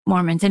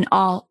Mormons and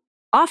all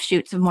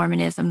offshoots of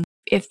Mormonism.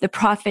 If the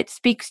prophet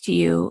speaks to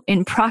you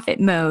in prophet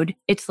mode,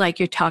 it's like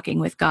you're talking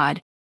with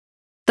God.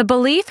 The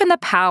belief in the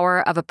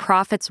power of a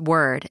prophet's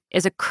word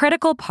is a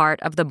critical part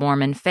of the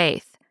Mormon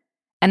faith,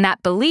 and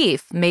that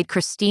belief made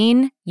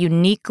Christine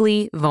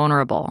uniquely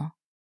vulnerable.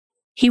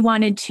 He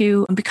wanted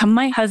to become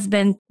my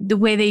husband the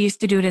way they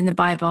used to do it in the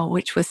Bible,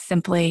 which was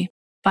simply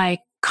by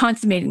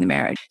consummating the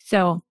marriage.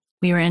 So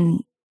we were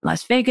in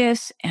Las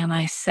Vegas, and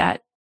I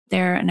sat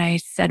there and I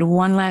said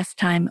one last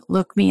time,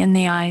 look me in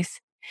the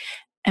eyes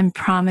and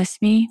promise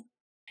me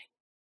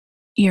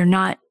you're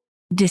not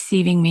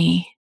deceiving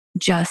me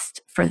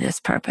just for this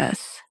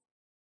purpose.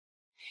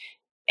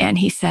 And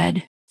he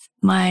said,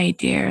 my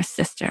dear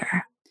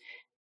sister,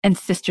 and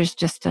sister's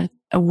just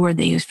a a word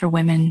they use for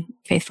women,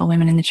 faithful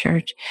women in the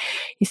church.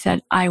 He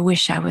said, I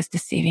wish I was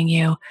deceiving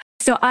you.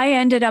 So I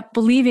ended up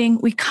believing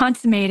we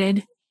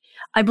consummated.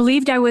 I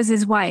believed I was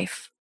his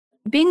wife.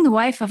 Being the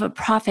wife of a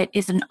prophet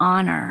is an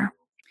honor.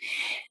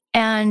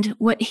 And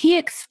what he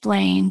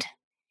explained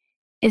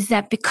is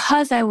that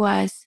because I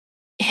was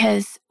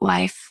his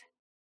wife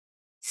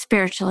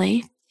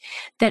spiritually,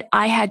 that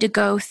I had to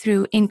go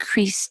through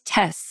increased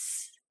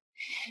tests.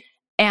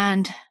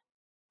 And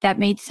that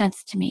made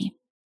sense to me.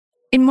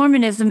 In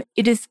Mormonism,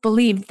 it is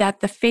believed that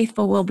the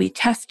faithful will be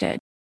tested.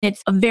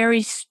 It's a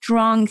very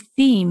strong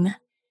theme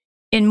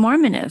in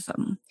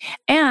Mormonism.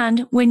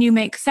 And when you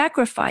make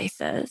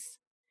sacrifices,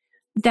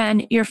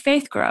 then your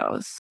faith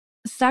grows.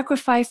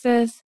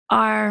 Sacrifices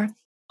are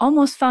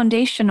almost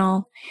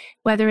foundational,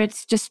 whether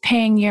it's just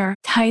paying your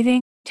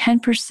tithing,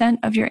 10%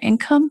 of your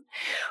income,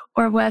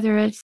 or whether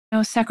it's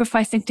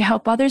sacrificing to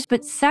help others.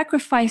 But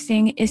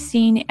sacrificing is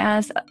seen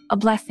as a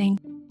blessing.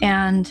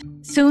 And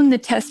soon the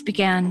test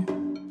began.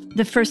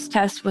 The first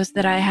test was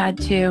that I had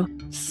to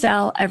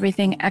sell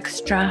everything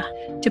extra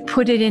to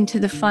put it into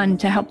the fund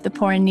to help the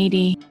poor and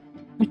needy,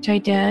 which I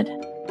did.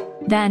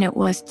 Then it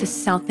was to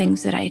sell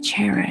things that I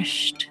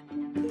cherished.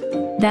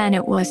 Then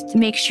it was to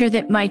make sure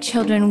that my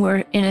children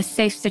were in a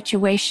safe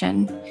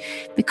situation,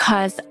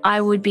 because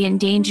I would be in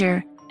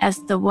danger as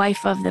the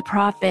wife of the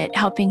prophet,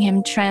 helping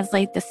him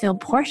translate the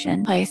sealed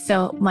portion.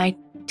 So my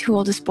 2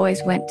 oldest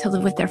boys went to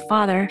live with their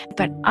father,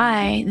 but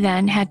I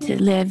then had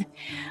to live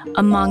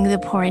among the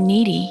poor and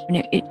needy. And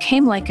it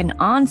came like an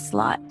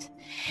onslaught.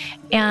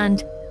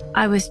 And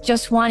I was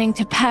just wanting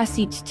to pass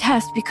each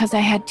test because I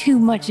had too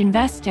much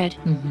invested.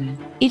 Mm-hmm.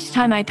 Each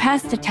time I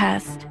passed a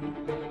test,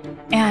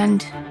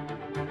 and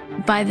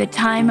by the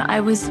time I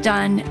was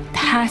done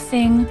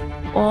passing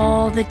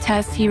all the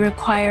tests he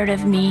required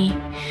of me,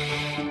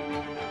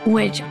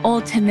 which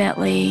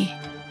ultimately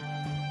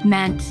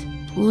meant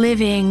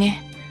living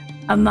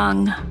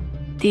among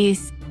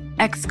these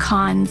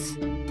ex-cons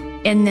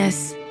in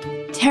this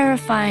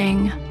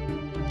terrifying,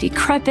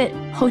 decrepit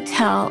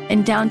hotel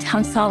in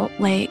downtown Salt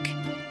Lake,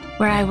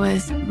 where I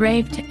was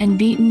raped and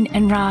beaten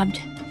and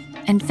robbed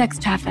and sex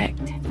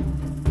trafficked.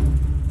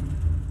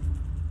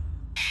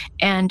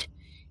 And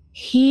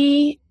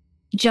he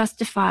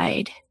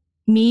justified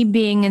me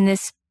being in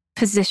this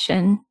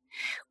position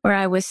where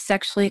I was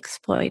sexually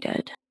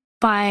exploited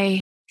by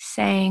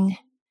saying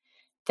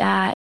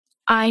that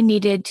I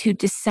needed to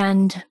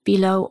descend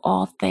below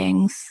all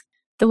things,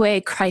 the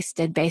way Christ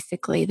did,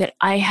 basically, that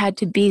I had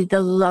to be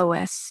the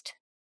lowest,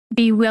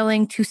 be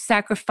willing to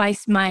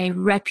sacrifice my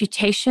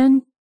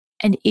reputation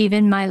and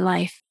even my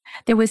life.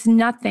 There was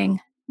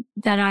nothing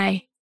that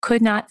I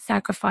could not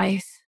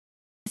sacrifice.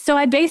 So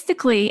I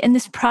basically, in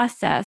this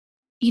process,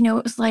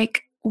 it was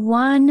like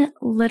one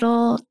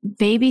little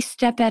baby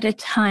step at a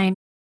time,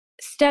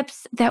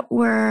 steps that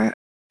were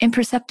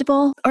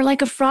imperceptible, or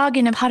like a frog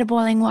in a pot of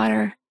boiling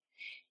water.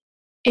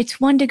 It's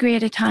 1 degree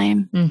at a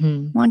time,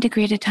 1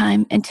 degree at a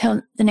time,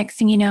 until the next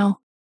thing you know,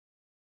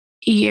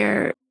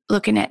 you're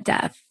looking at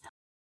death.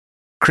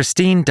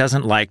 Christine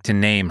doesn't like to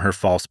name her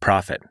false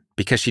prophet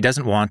because she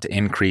doesn't want to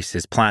increase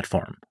his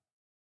platform.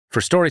 For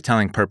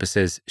storytelling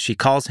purposes, she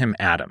calls him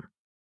Adam.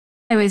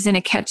 I was in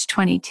a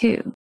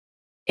catch-22.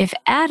 If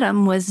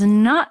Adam was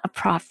not a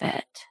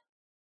prophet,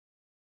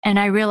 and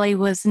I really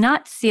was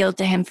not sealed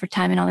to him for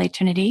time and all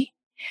eternity,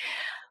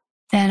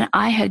 then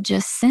I had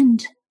just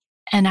sinned,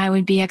 and I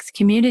would be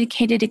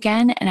excommunicated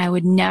again, and I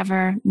would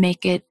never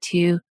make it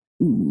to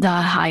the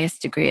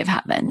highest degree of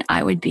heaven.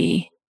 I would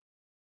be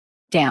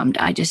damned.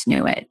 I just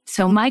knew it.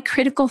 So my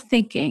critical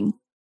thinking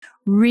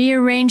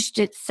rearranged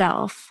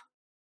itself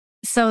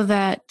so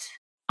that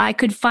I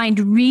could find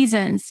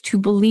reasons to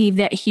believe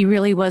that he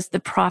really was the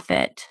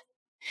prophet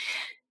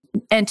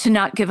and to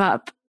not give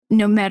up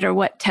no matter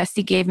what test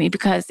he gave me.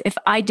 Because if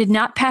I did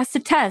not pass the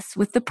test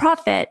with the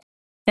prophet,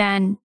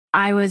 then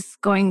I was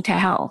going to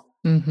hell.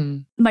 Mm-hmm.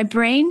 My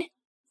brain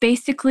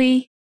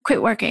basically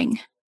quit working.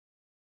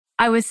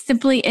 I was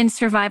simply in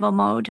survival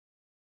mode.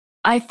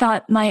 I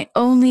thought my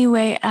only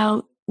way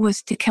out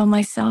was to kill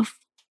myself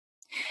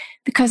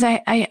because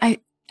I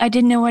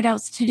didn't know what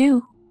else to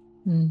do.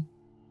 Mm.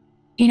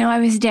 I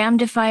was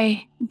damned if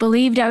I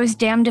believed, I was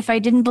damned if I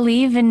didn't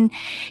believe, and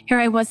here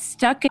I was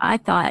stuck. I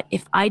thought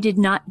if I did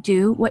not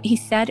do what he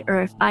said,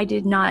 or if I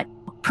did not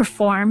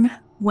perform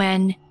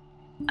when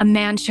a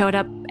man showed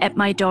up at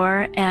my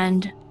door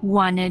and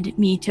wanted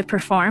me to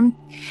perform,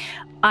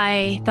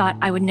 I thought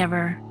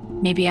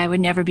maybe I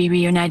would never be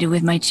reunited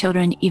with my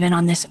children, even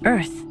on this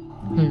earth.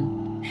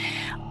 Hmm.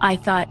 I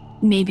thought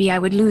maybe I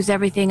would lose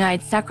everything I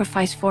had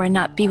sacrificed for and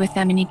not be with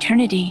them in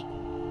eternity.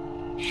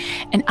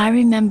 And I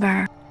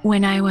remember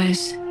when I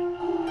was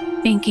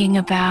thinking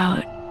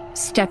about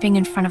stepping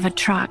in front of a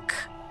truck,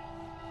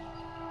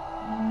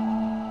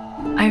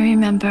 I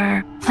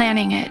remember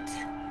planning it,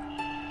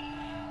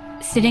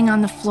 sitting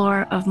on the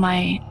floor of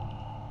my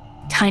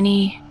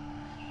tiny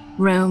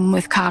room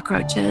with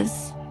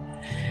cockroaches.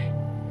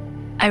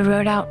 I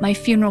wrote out my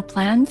funeral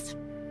plans.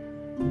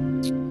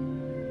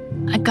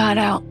 I got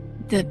out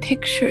the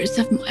pictures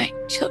of my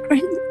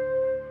children.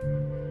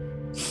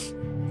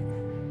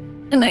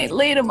 And I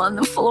laid him on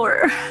the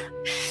floor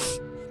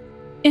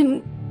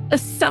in a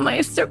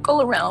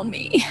semicircle around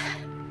me.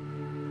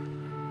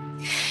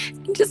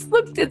 I just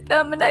looked at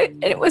them, and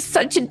it was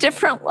such a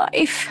different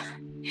life.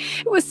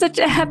 It was such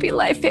a happy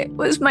life. It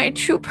was my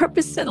true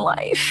purpose in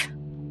life.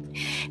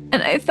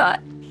 And I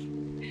thought,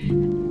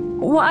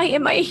 why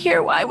am I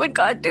here? Why would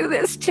God do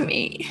this to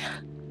me?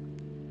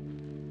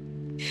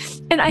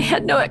 And I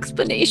had no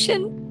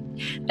explanation.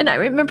 And I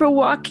remember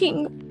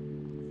walking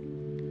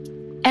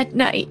at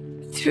night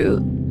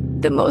through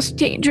the most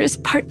dangerous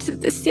parts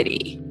of the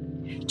city,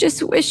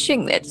 just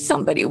wishing that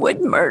somebody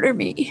would murder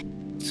me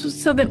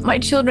so that my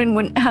children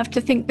wouldn't have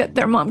to think that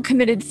their mom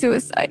committed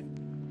suicide.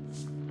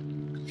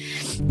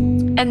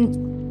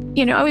 And,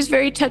 I was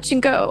very touch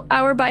and go,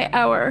 hour by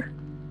hour.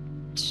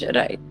 Should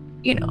I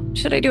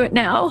do it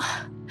now?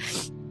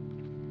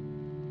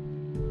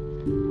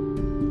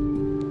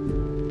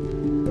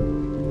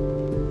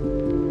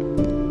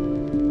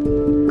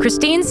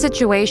 Christine's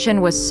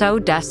situation was so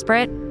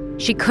desperate,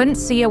 she couldn't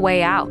see a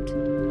way out.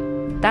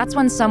 That's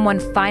when someone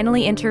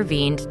finally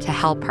intervened to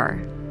help her.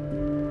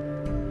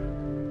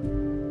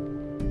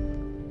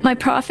 My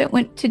prophet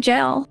went to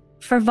jail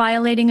for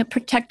violating a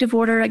protective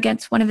order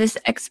against one of his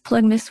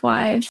ex-polygamous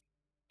wives.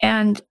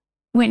 And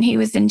when he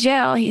was in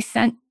jail, he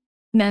sent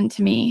men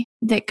to me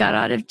that got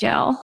out of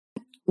jail.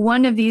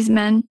 One of these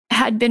men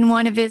had been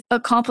one of his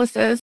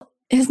accomplices.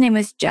 His name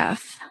was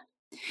Jeff.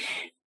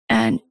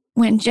 And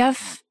when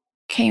Jeff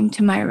came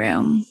to my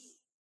room,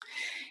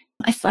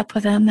 I slept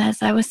with him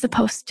as I was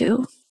supposed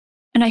to.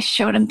 And I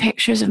showed him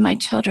pictures of my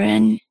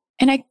children.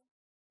 And I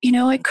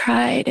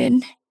cried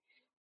and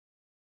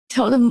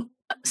told him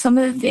some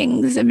of the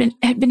things that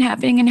had been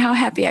happening and how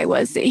happy I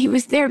was that he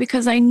was there,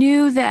 because I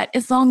knew that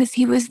as long as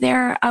he was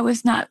there, I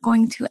was not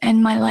going to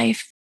end my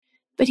life.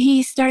 But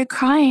he started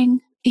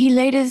crying. He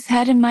laid his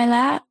head in my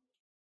lap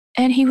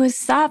and he was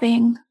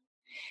sobbing.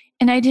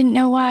 And I didn't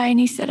know why. And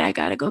he said, I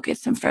got to go get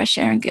some fresh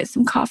air and get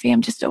some coffee.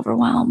 I'm just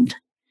overwhelmed.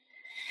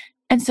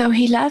 And so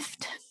he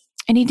left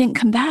and he didn't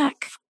come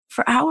back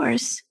for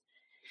hours.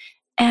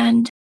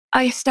 And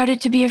I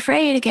started to be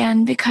afraid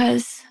again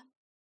because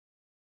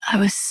I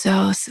was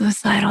so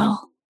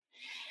suicidal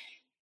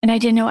and I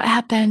didn't know what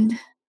happened.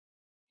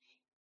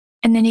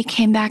 And then he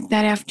came back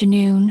that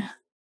afternoon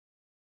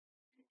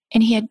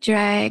and he had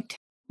dragged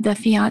the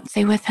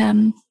fiance with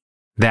him.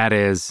 That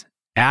is,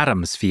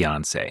 Adam's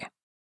fiance.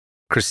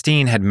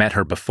 Christine had met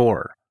her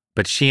before,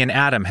 but she and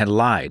Adam had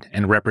lied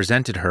and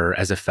represented her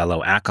as a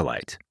fellow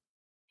acolyte.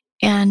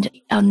 And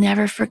I'll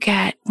never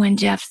forget when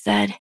Jeff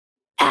said,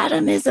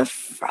 Adam is a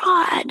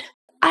fraud.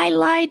 I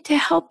lied to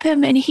help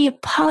him, and he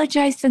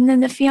apologized. And then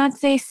the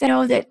fiance said,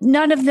 that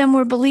none of them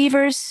were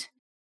believers.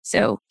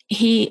 So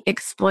he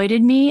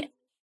exploited me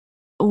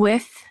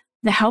with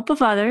the help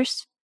of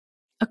others,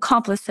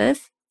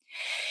 accomplices.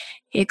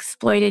 He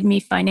exploited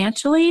me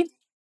financially,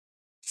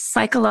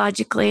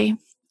 psychologically,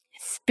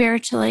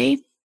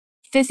 spiritually,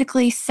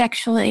 physically,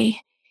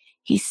 sexually.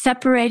 He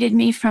separated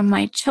me from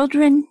my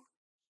children.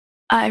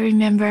 I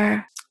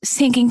remember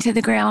sinking to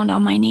the ground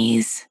on my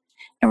knees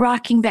and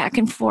rocking back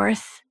and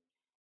forth,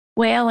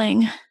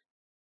 wailing,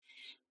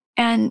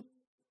 and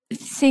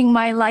seeing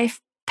my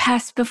life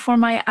pass before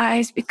my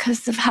eyes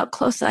because of how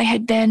close I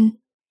had been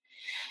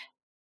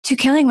to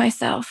killing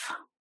myself.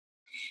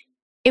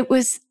 It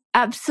was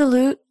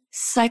absolute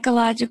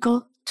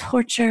psychological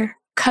torture,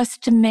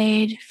 custom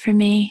made for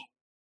me,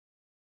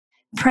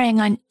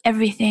 preying on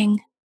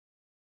everything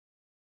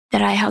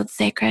that I held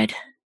sacred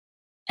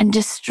and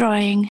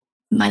destroying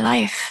my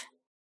life.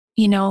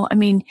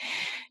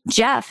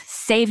 Jeff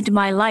saved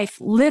my life,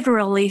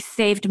 literally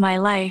saved my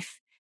life.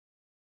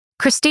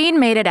 Christine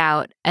made it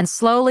out and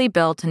slowly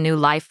built a new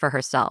life for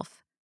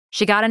herself.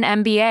 She got an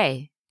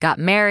MBA, got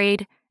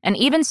married, and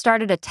even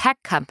started a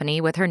tech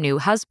company with her new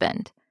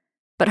husband.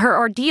 But her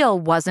ordeal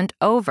wasn't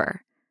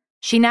over.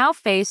 She now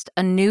faced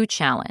a new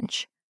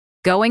challenge,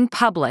 going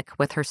public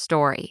with her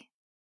story.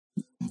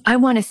 I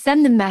want to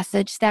send the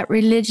message that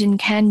religion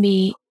can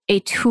be a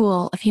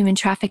tool of human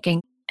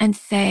trafficking and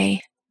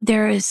say,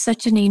 there is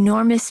such an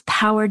enormous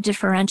power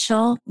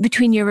differential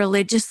between your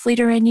religious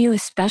leader and you,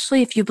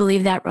 especially if you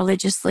believe that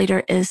religious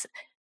leader is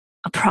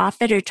a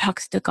prophet or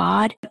talks to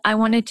God. I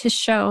wanted to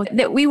show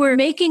that we were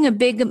making a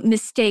big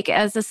mistake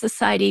as a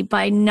society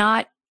by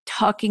not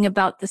talking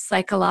about the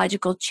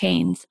psychological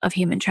chains of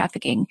human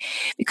trafficking,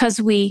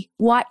 because we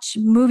watch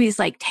movies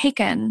like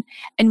Taken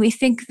and we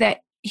think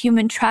that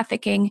human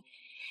trafficking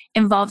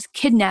involves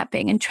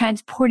kidnapping and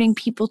transporting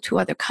people to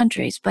other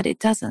countries, but it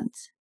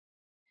doesn't.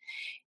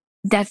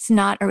 That's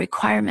not a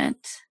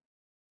requirement.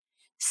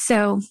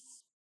 So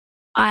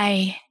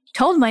I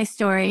told my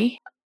story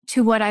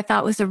to what I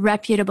thought was a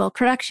reputable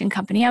production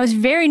company. I was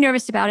very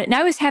nervous about it, and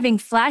I was having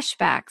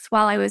flashbacks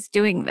while I was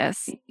doing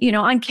this.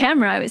 On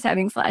camera, I was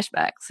having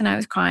flashbacks and I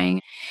was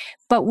crying.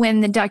 But when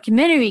the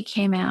documentary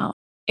came out,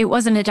 it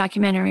wasn't a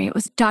documentary, it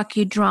was a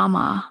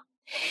docudrama.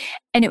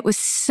 And it was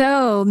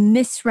so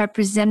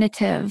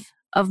misrepresentative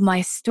of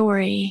my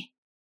story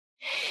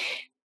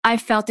I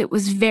felt it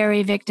was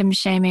very victim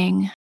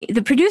shaming.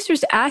 The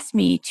producers asked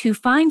me to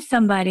find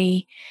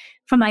somebody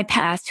from my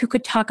past who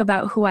could talk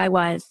about who I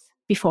was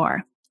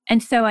before.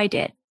 And so I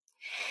did.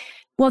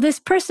 Well, this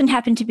person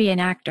happened to be an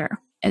actor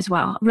as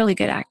well, a really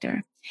good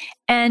actor.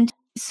 And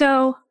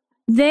so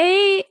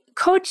they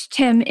coached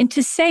him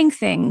into saying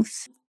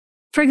things.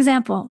 For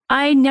example,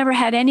 I never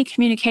had any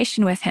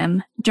communication with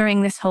him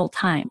during this whole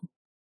time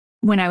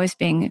when I was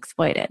being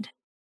exploited.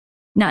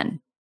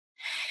 None.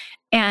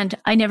 And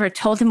I never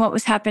told him what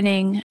was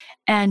happening.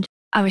 And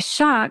I was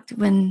shocked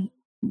when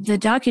the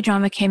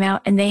docudrama came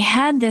out and they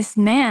had this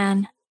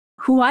man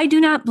who I do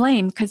not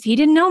blame because he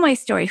didn't know my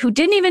story, who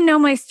didn't even know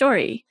my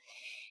story.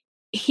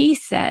 He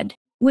said,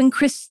 when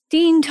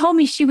Christine told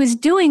me she was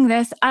doing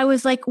this, I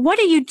was like, what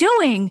are you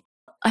doing?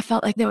 I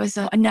felt like there was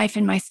a knife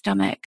in my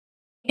stomach.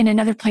 In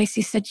another place,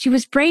 he said, she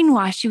was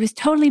brainwashed. She was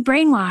totally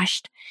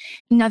brainwashed.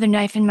 Another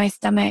knife in my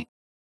stomach.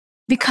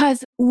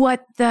 Because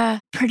what the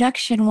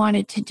production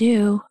wanted to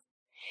do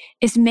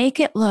is make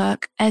it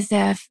look as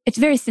if, it's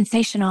very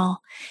sensational,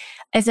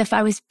 as if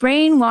I was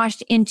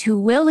brainwashed into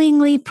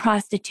willingly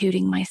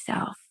prostituting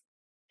myself.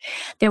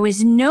 There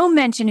was no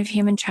mention of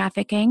human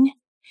trafficking.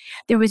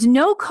 There was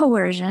no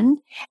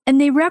coercion, and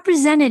they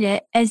represented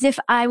it as if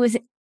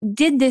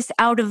did this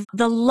out of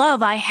the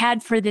love I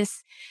had for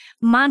this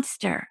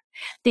monster.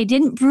 They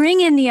didn't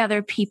bring in the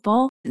other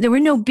people. There were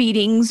no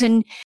beatings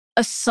and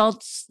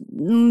assaults,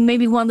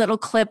 maybe one little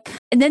clip.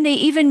 And then they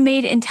even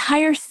made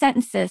entire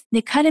sentences.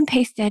 They cut and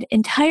pasted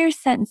entire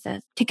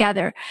sentences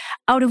together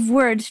out of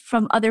words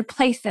from other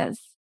places.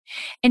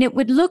 And it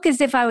would look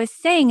as if I was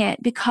saying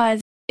it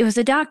because it was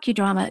a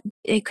docudrama.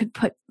 They could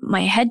put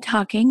my head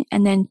talking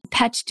and then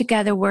patch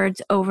together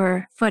words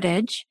over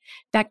footage,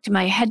 back to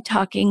my head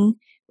talking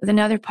with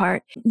another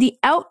part. The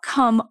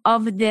outcome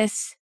of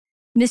this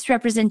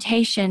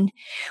misrepresentation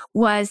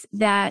was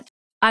that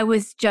I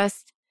was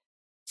just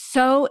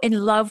so in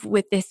love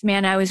with this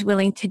man, I was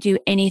willing to do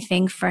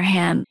anything for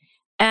him.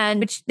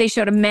 And which they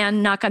showed a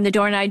man knock on the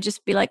door and I'd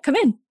just be like, come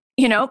in,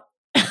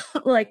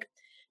 like,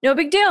 no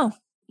big deal,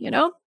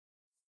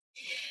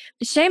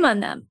 Shame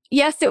on them.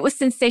 Yes, it was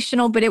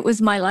sensational, but it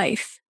was my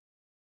life.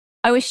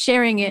 I was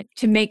sharing it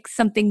to make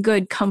something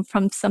good come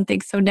from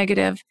something so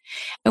negative.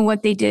 And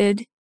what they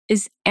did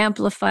is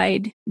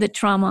amplified the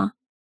trauma.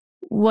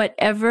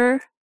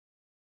 Whatever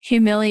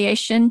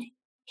humiliation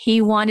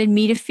he wanted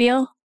me to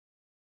feel,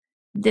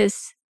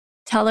 this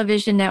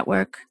television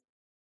network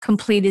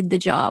completed the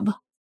job.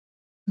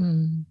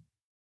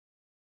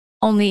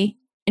 Only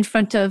in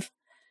front of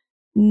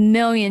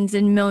millions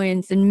and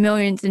millions and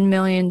millions and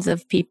millions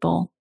of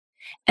people.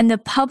 And the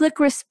public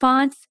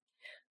response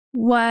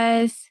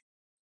was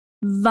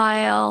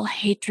vile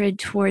hatred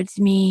towards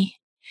me.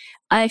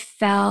 I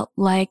felt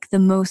like the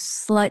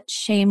most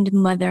slut-shamed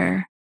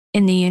mother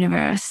in the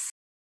universe.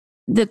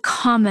 The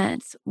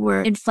comments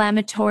were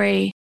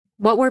inflammatory.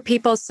 What were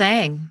people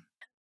saying?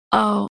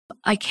 Oh,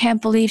 I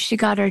can't believe she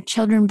got her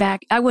children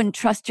back. I wouldn't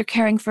trust her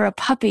caring for a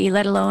puppy,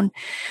 let alone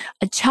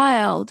a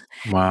child.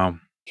 Wow.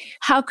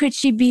 How could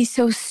she be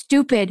so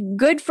stupid?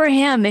 Good for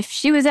him. If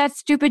she was that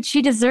stupid,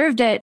 she deserved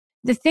it.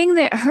 The thing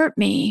that hurt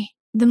me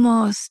the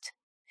most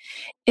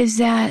is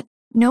that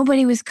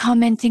nobody was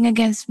commenting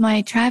against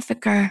my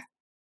trafficker.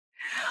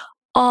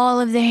 All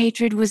of the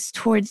hatred was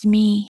towards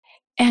me.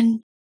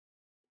 And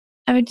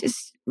I would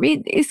just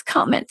read these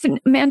comments.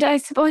 And Amanda, I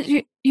suppose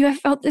you have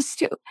felt this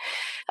too.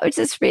 I would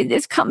just read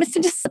these comments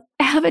and just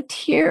have a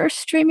tear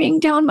streaming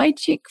down my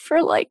cheek for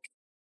an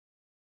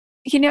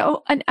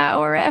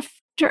hour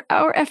after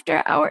hour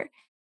after hour.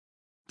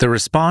 The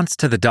response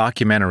to the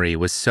documentary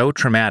was so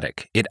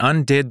traumatic, it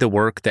undid the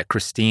work that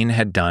Christine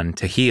had done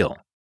to heal.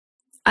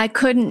 I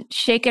couldn't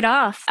shake it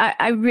off.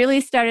 I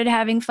really started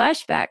having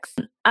flashbacks.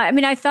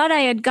 I thought I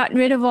had gotten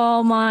rid of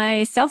all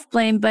my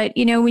self-blame, but,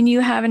 when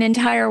you have an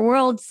entire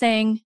world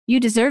saying, you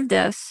deserve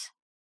this,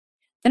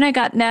 then I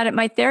got mad at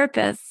my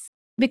therapist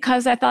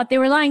because I thought they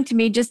were lying to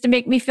me just to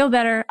make me feel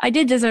better. I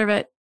did deserve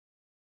it.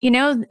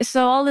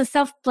 So all the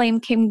self-blame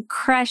came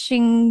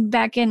crashing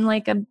back in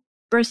like a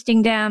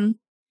bursting dam.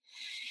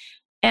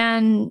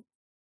 And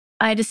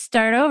I had to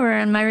start over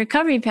on my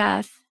recovery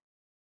path.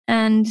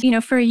 And,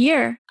 for a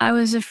year, I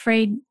was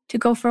afraid to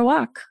go for a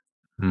walk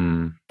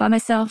by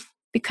myself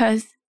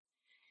because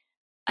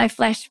I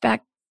flashed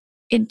back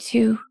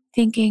into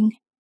thinking,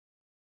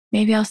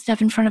 maybe I'll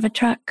step in front of a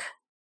truck.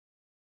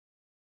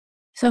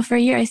 So for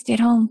a year, I stayed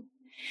home.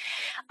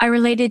 I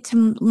related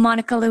to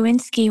Monica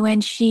Lewinsky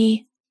when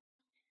she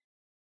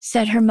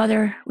said her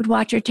mother would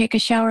watch her take a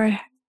shower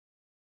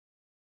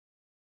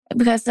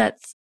because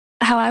that's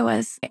how I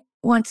was.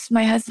 Once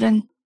my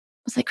husband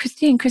was like,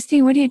 Christine,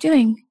 what are you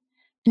doing?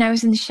 And I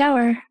was in the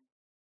shower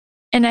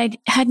and I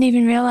hadn't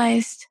even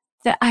realized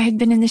that I had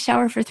been in the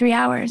shower for 3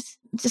 hours,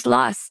 just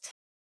lost.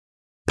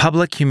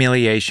 Public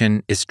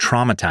humiliation is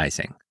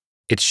traumatizing.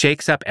 It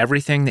shakes up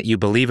everything that you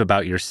believe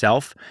about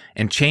yourself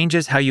and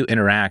changes how you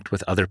interact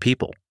with other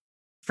people.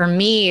 For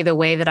me, the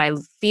way that I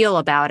feel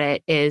about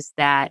it is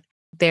that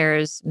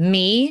there's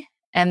me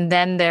And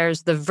then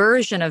there's the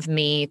version of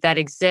me that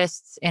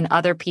exists in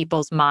other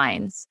people's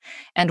minds.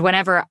 And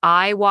whenever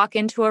I walk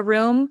into a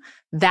room,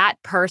 that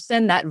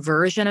person, that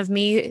version of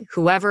me,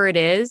 whoever it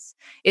is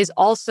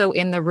also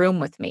in the room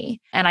with me.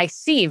 And I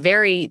see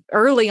very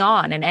early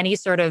on in any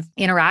sort of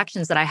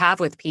interactions that I have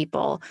with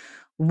people,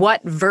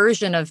 what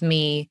version of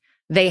me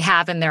they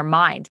have in their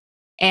mind.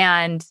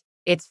 And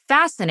it's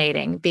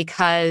fascinating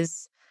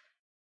because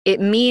it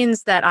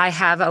means that I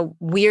have a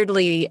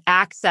weirdly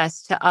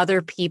access to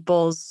other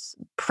people's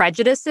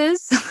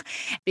prejudices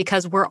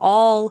because we're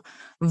all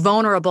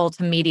vulnerable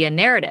to media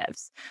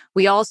narratives.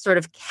 We all sort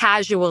of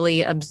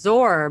casually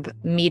absorb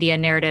media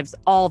narratives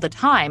all the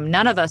time.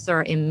 None of us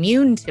are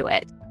immune to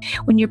it.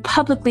 When you're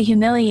publicly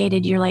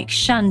humiliated, you're like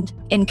shunned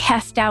and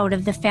cast out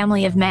of the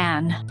family of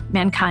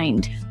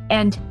mankind.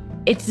 And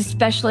it's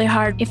especially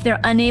hard if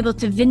they're unable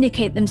to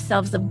vindicate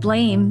themselves of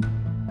blame.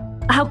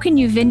 How can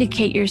you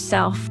vindicate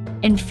yourself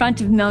in front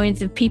of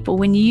millions of people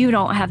when you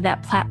don't have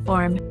that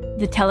platform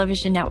the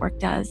television network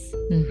does?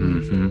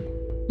 Mm-hmm.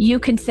 You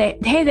can say,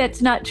 hey,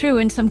 that's not true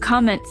in some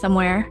comment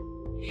somewhere.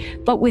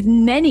 But with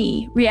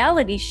many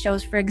reality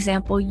shows, for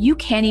example, you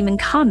can't even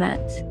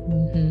comment.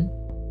 Mm-hmm.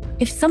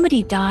 If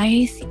somebody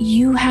dies,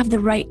 you have the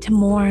right to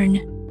mourn.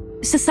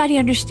 Society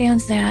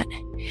understands that.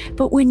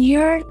 But when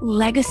your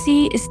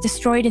legacy is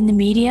destroyed in the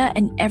media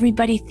and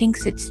everybody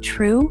thinks it's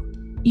true,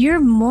 you're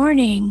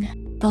mourning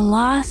the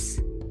loss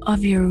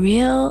of your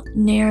real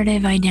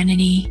narrative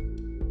identity.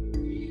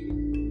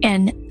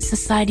 And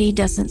society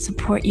doesn't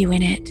support you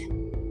in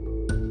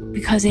it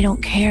because they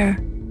don't care.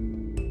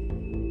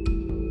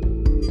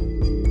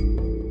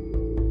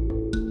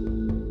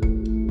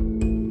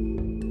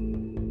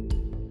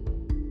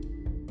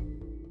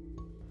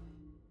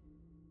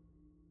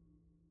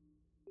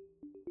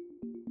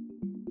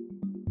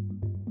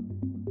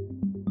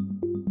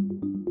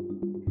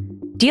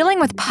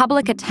 Dealing with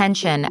public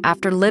attention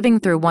after living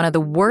through one of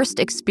the worst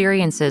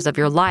experiences of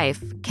your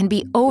life can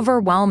be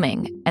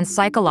overwhelming and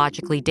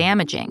psychologically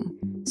damaging.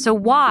 So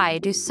why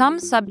do some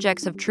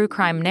subjects of true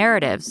crime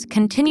narratives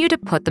continue to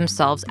put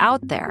themselves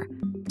out there,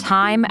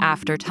 time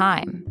after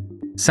time?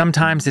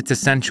 Sometimes it's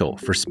essential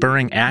for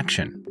spurring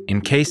action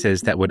in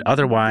cases that would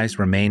otherwise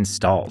remain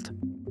stalled.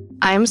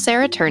 I'm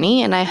Sarah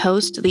Turney, and I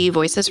host the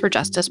Voices for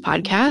Justice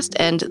podcast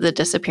and the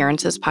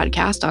Disappearances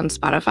podcast on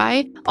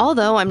Spotify.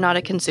 Although I'm not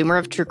a consumer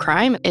of true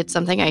crime, it's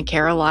something I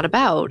care a lot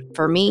about.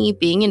 For me,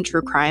 being in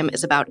true crime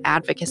is about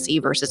advocacy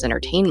versus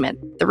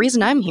entertainment. The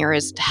reason I'm here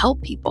is to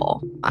help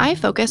people. I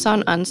focus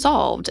on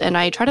unsolved, and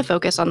I try to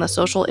focus on the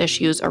social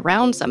issues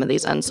around some of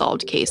these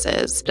unsolved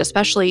cases.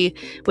 Especially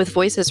with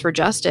Voices for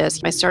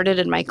Justice, I started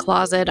in my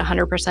closet,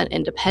 100%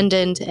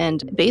 independent,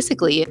 and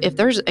basically, if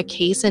there's a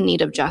case in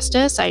need of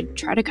justice, I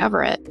try to cover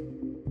it.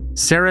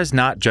 Sarah's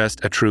not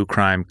just a true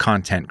crime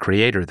content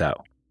creator,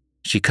 though.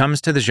 She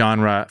comes to the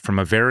genre from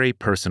a very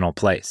personal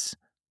place.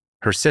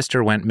 Her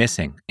sister went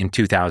missing in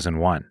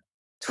 2001.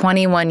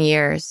 21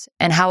 years.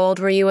 And how old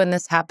were you when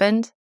this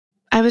happened?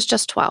 I was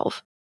just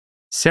 12.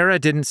 Sarah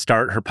didn't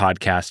start her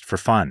podcast for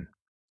fun.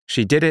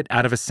 She did it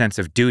out of a sense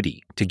of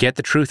duty to get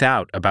the truth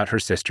out about her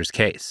sister's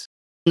case.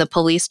 The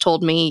police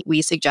told me,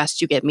 we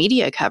suggest you get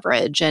media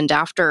coverage. And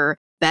after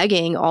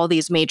begging all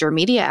these major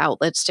media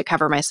outlets to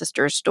cover my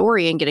sister's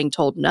story and getting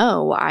told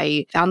no,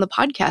 I found the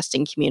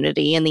podcasting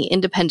community and the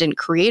independent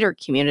creator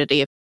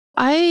community.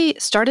 I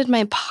started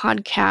my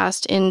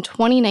podcast in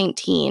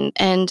 2019,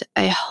 and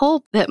I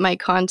hope that my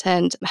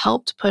content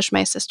helped push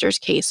my sister's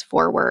case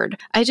forward.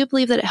 I do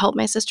believe that it helped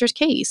my sister's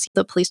case.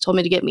 The police told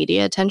me to get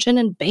media attention,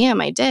 and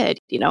bam, I did.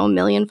 1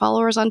 million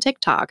followers on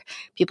TikTok,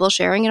 people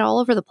sharing it all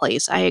over the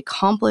place. I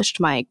accomplished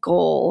my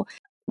goal.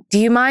 Do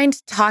you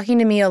mind talking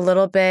to me a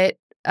little bit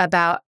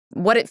about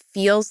what it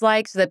feels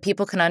like so that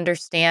people can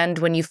understand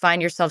when you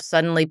find yourself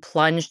suddenly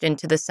plunged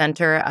into the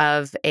center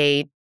of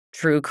a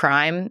true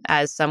crime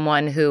as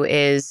someone who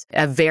is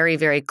a very,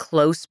 very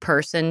close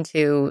person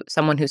to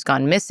someone who's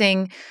gone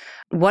missing?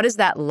 What is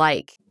that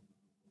like?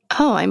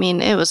 Oh,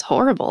 it was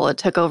horrible. It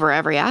took over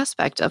every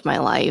aspect of my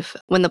life.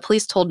 When the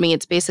police told me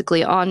it's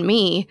basically on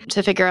me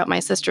to figure out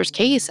my sister's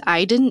case,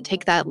 I didn't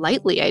take that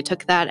lightly. I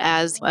took that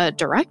as a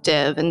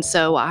directive. And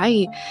so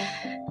I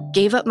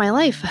gave up my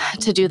life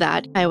to do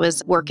that. I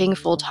was working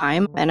full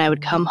time, and I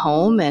would come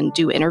home and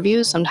do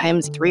interviews,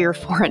 sometimes 3 or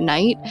 4 at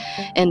night,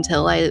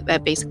 until I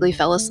basically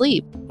fell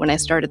asleep. When I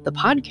started the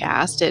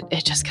podcast,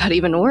 it just got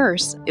even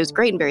worse. It was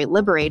great and very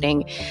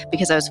liberating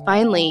because I was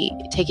finally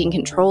taking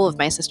control of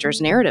my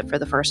sister's narrative for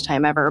the first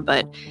time ever.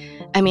 But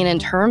in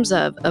terms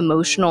of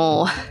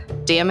emotional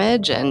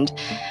damage and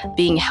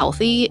being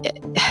healthy,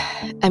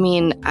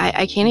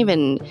 I can't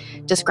even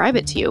describe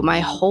it to you. My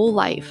whole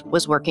life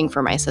was working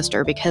for my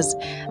sister because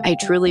I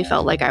truly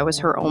felt like I was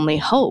her only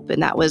hope,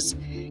 and that was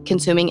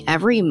consuming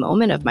every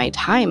moment of my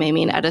time.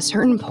 At a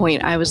certain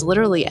point, I was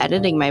literally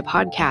editing my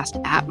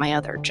podcast at my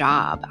other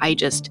job. I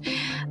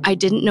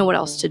didn't know what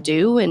else to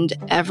do, and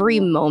every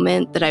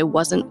moment that I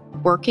wasn't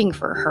working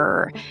for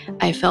her,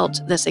 I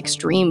felt this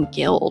extreme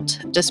guilt,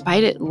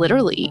 despite it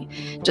literally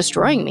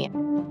destroying me.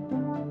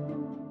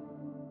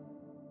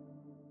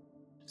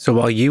 So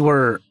while you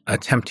were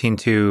attempting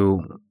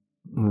to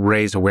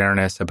raise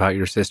awareness about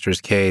your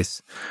sister's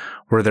case,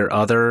 were there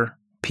other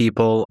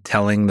people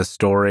telling the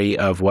story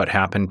of what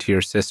happened to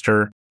your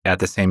sister at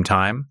the same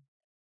time?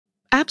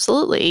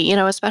 Absolutely.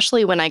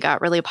 Especially when I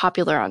got really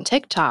popular on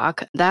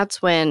TikTok, that's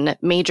when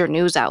major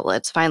news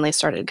outlets finally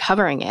started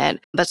covering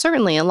it. But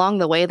certainly along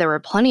the way, there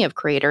were plenty of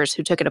creators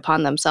who took it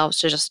upon themselves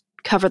to just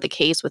cover the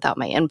case without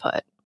my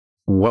input.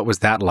 What was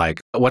that like?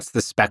 What's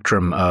the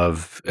spectrum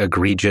of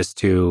egregious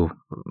to,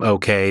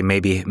 okay,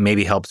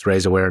 maybe helps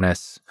raise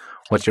awareness?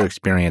 What's your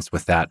experience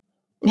with that?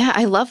 Yeah,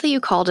 I love that you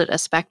called it a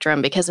spectrum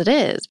because it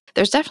is.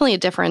 There's definitely a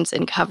difference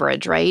in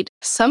coverage, right?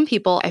 Some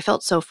people, I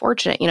felt so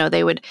fortunate,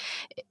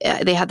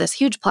 they had this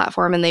huge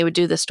platform and they would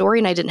do the story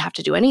and I didn't have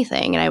to do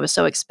anything. And I was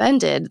so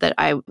expended that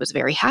I was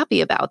very happy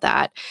about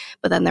that.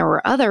 But then there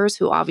were others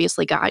who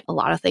obviously got a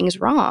lot of things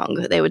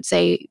wrong. They would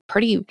say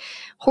pretty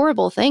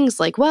horrible things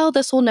like, well,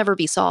 this will never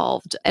be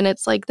solved. And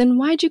it's like, then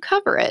why'd you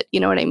cover it? You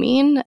know what I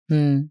mean?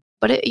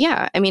 But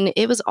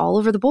it was all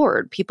over the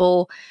board.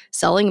 People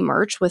selling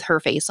merch with her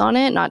face on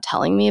it, not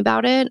telling me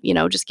about it,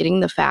 just getting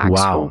the facts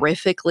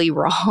horrifically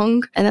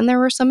wrong. And then there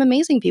were some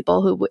amazing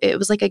people who it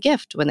was like a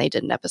gift when they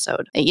did an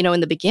episode. In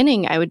the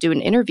beginning, I would do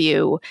an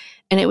interview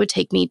and it would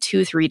take me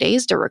 2-3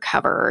 days to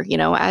recover,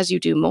 as you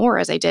do more,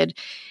 as I did,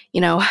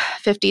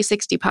 50,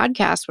 60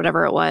 podcasts,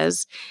 whatever it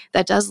was,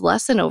 that does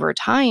lessen over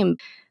time.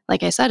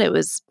 Like I said, it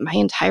was my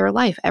entire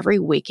life, every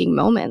waking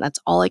moment. That's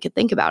all I could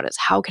think about is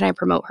how can I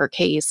promote her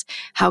case?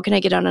 How can I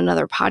get on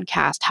another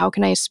podcast? How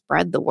can I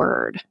spread the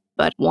word?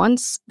 But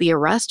once the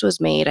arrest was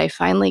made, I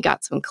finally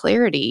got some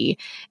clarity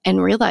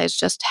and realized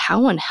just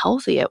how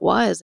unhealthy it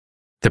was.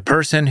 The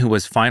person who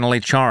was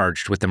finally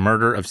charged with the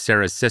murder of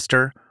Sarah's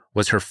sister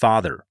was her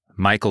father,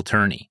 Michael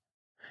Turney.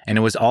 And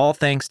it was all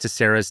thanks to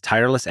Sarah's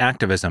tireless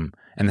activism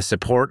and the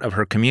support of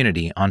her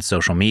community on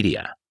social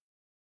media.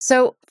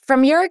 So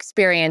from your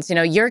experience,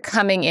 you're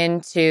coming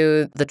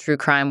into the true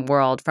crime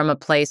world from a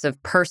place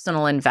of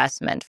personal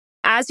investment.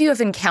 As you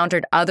have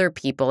encountered other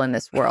people in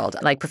this world,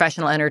 like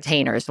professional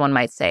entertainers, one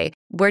might say,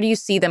 where do you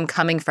see them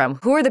coming from?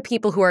 Who are the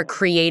people who are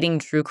creating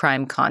true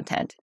crime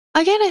content?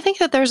 Again, I think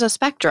that there's a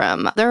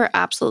spectrum. There are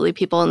absolutely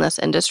people in this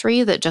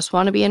industry that just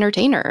want to be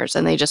entertainers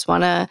and they just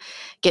want to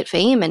get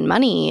fame and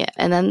money.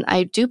 And then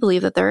I do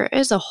believe that there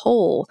is a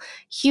whole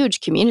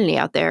huge community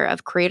out there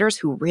of creators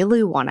who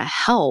really want to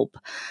help.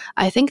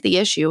 I think the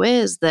issue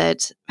is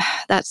that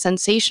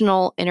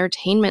sensational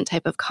entertainment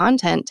type of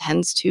content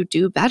tends to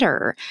do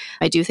better.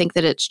 I do think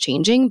that it's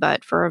changing,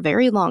 but for a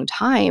very long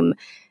time,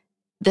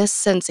 this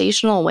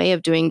sensational way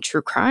of doing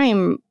true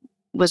crime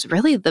was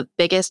really the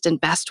biggest and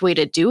best way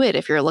to do it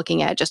if you're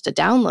looking at just a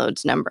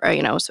downloads number,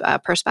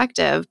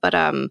 perspective. But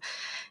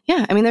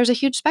there's a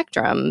huge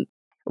spectrum.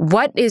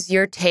 What is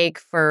your take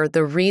for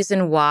the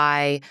reason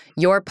why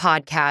your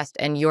podcast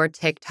and your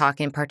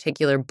TikTok in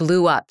particular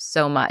blew up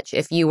so much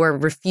if you were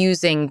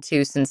refusing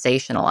to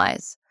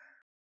sensationalize?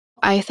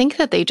 I think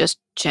that they just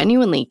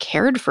genuinely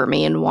cared for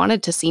me and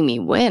wanted to see me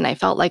win. I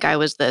felt like I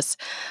was this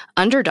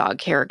underdog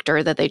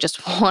character that they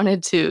just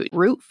wanted to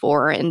root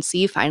for and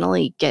see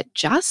finally get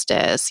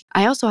justice.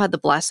 I also had the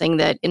blessing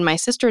that in my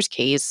sister's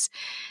case,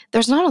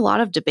 there's not a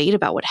lot of debate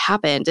about what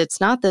happened. It's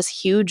not this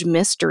huge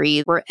mystery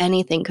where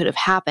anything could have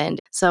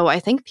happened. So I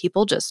think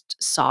people just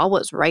saw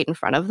what was right in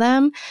front of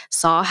them,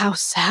 saw how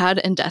sad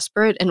and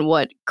desperate and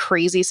what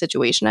crazy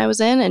situation I was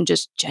in, and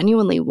just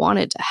genuinely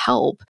wanted to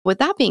help. With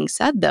that being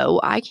said, though,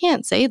 I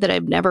can't say that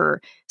I've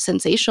never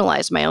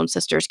sensationalized my own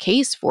sister's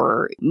case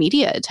for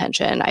media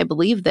attention. I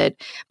believe that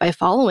by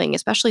following,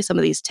 especially some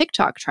of these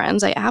TikTok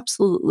trends, I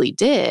absolutely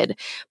did.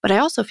 But I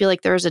also feel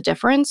like there's a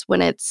difference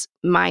when it's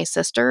my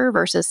sister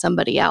versus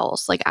somebody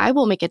else. Like I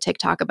will make a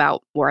TikTok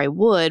about, or I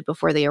would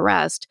before the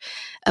arrest,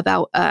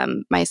 about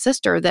my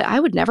sister, that I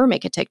would never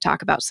make a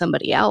TikTok about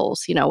somebody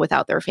else,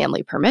 without their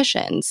family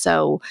permission.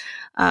 So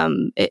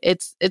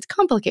it's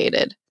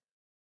complicated.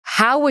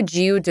 How would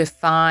you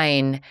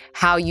define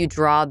how you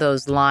draw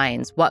those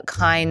lines? What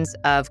kinds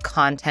of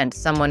content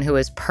someone who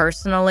is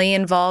personally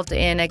involved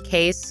in a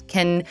case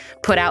can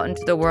put out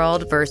into the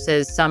world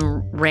versus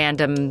some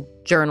random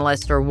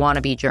journalist or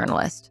wannabe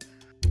journalist?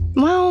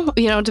 Well,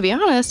 to be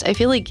honest, I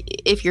feel like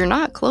if you're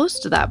not close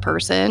to that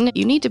person,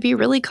 you need to be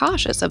really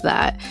cautious of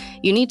that.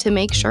 You need to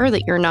make sure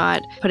that you're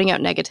not putting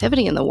out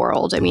negativity in the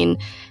world. I mean,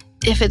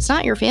 if it's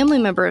not your family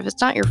member, if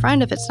it's not your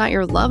friend, if it's not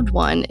your loved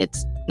one,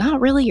 it's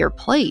not really your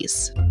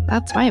place.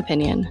 That's my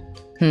opinion.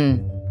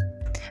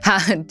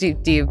 How, do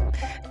you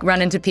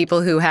run into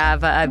people who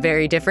have a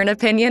very different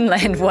opinion?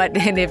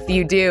 And if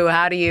you do,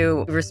 how do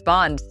you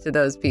respond to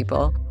those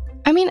people?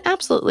 I mean,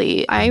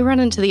 absolutely. I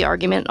run into the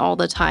argument all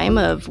the time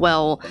of,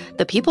 well,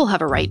 the people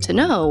have a right to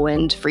know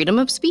and freedom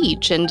of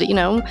speech. And,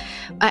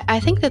 I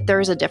think that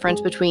there's a difference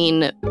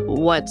between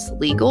what's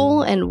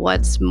legal and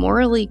what's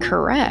morally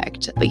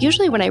correct. But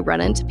usually when I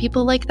run into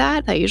people like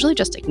that, I usually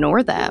just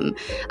ignore them.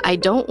 I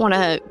don't want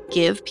to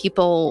give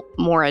people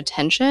more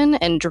attention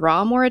and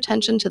draw more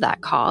attention to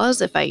that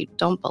cause if I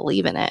don't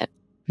believe in it.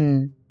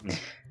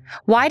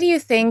 Why do you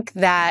think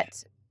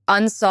that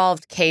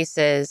unsolved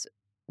cases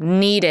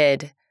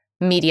needed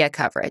media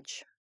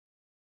coverage?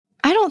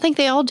 I don't think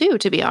they all do,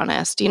 to be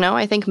honest.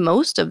 I think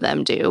most of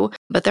them do,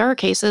 but there are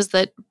cases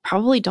that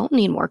probably don't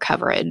need more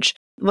coverage.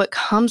 What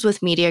comes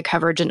with media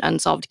coverage in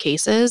unsolved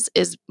cases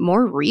is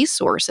more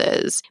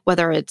resources,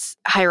 whether it's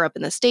higher up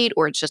in the state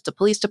or it's just a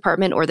police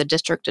department or the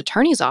district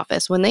attorney's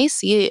office. When they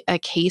see a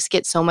case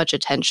get so much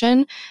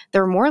attention,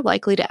 they're more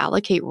likely to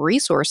allocate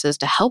resources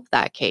to help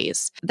that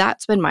case.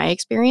 That's been my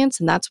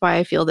experience, and that's why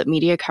I feel that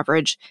media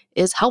coverage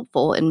is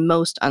helpful in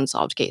most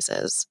unsolved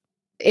cases.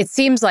 It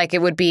seems like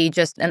it would be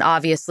just an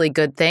obviously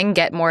good thing.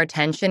 Get more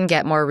attention,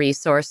 get more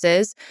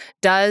resources.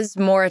 Does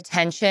more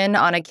attention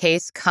on a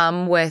case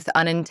come with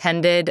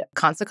unintended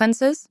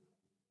consequences?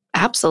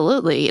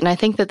 Absolutely. And I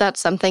think that that's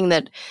something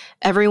that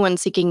everyone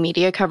seeking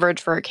media coverage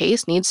for a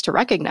case needs to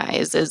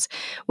recognize is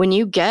when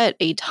you get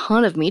a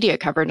ton of media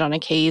coverage on a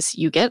case,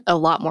 you get a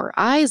lot more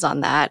eyes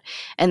on that.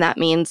 And that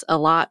means a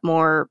lot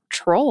more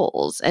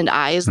trolls and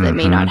eyes that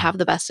may not have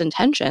the best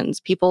intentions,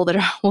 people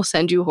that will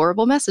send you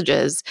horrible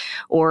messages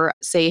or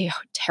say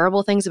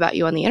terrible things about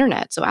you on the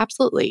internet. So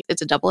absolutely,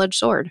 it's a double-edged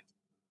sword.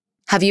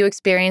 Have you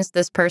experienced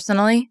this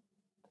personally?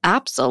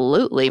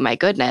 Absolutely. My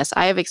goodness.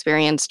 I have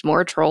experienced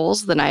more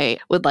trolls than I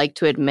would like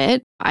to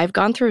admit. I've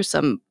gone through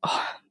some,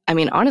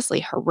 honestly,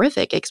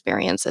 horrific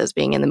experiences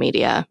being in the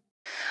media.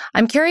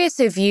 I'm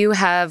curious if you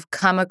have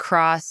come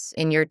across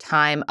in your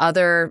time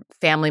other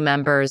family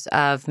members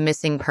of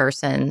missing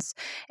persons,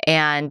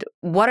 and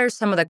what are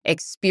some of the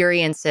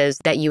experiences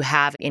that you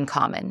have in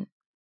common?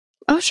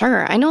 Oh,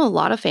 sure. I know a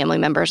lot of family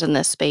members in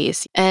this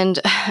space. And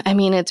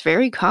it's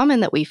very common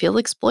that we feel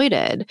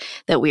exploited,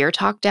 that we are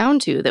talked down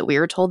to, that we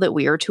are told that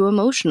we are too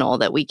emotional,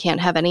 that we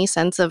can't have any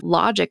sense of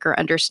logic or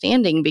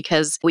understanding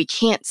because we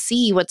can't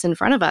see what's in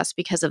front of us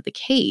because of the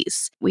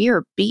case. We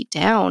are beat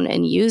down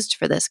and used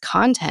for this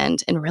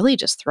content and really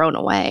just thrown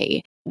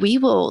away. We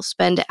will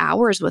spend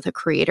hours with a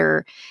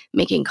creator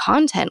making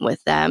content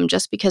with them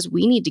just because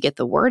we need to get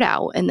the word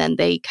out. And then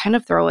they kind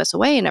of throw us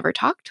away and never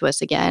talk to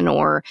us again.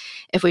 Or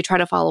if we try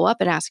to follow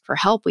up and ask for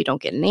help, we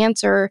don't get an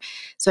answer.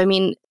 So,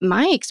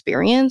 my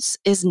experience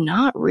is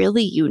not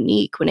really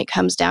unique when it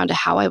comes down to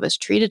how I was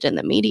treated in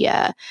the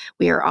media.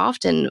 We are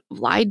often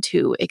lied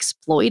to,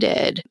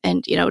 exploited,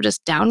 and,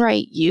 just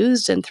downright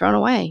used and thrown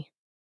away.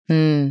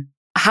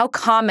 How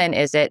common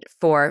is it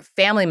for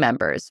family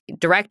members,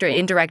 direct or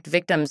indirect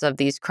victims of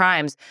these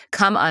crimes,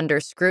 come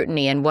under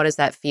scrutiny, and what does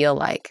that feel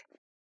like?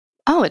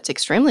 Oh, it's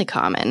extremely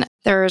common.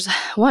 There's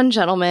one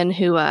gentleman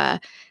who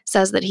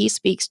says that he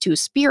speaks to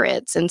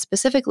spirits and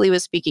specifically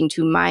was speaking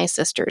to my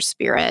sister's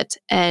spirit.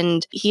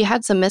 And he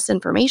had some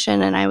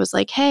misinformation. And I was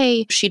like,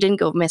 hey, she didn't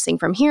go missing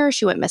from here.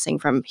 She went missing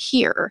from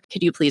here.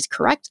 Could you please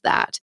correct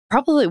that?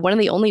 Probably one of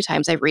the only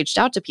times I've reached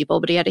out to people,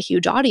 but he had a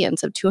huge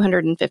audience of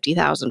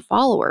 250,000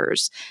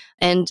 followers.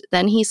 And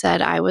then he said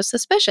I was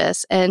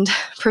suspicious and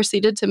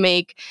proceeded to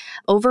make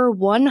over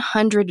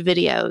 100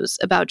 videos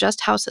about just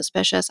how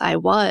suspicious I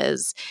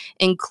was,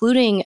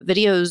 including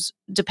videos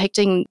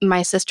depicting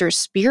my sister's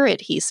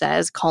spirit, he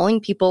says, calling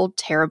people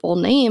terrible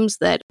names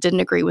that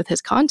didn't agree with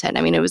his content.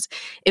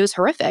 It was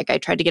horrific. I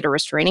tried to get a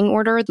restraining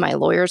order. My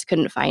lawyers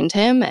couldn't find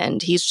him,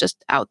 and he's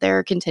just out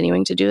there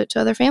continuing to do it to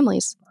other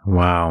families.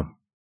 Wow.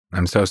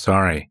 I'm so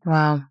sorry.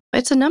 Wow.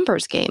 It's a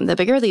numbers game. The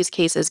bigger these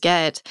cases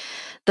get,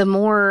 the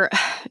more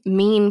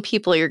mean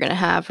people you're going to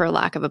have, for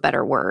lack of a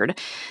better word.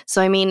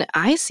 So,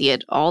 I see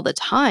it all the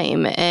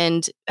time.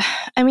 And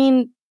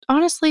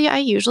honestly, I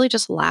usually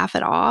just laugh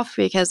it off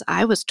because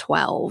I was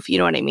 12. You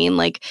know what I mean?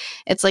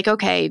 It's like,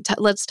 okay,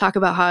 let's talk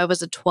about how I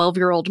was a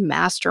 12-year-old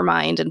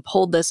mastermind and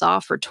pulled this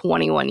off for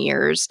 21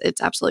 years.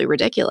 It's absolutely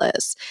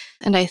ridiculous.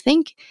 And I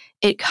think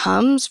it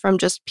comes from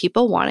just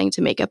people wanting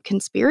to make up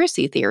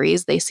conspiracy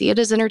theories. They see it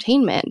as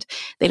entertainment.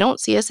 They don't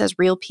see us as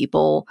real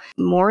people.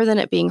 More than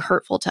it being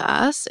hurtful to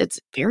us, it's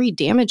very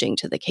damaging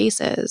to the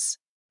cases.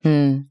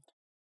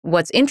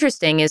 What's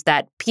interesting is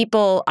that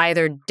people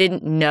either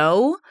didn't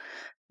know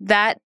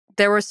that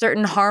there were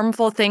certain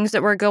harmful things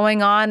that were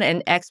going on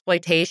and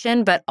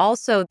exploitation, but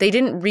also they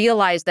didn't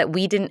realize that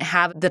we didn't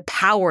have the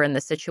power in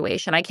the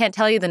situation. I can't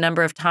tell you the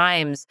number of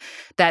times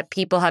that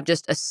people have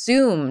just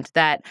assumed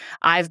that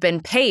I've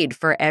been paid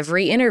for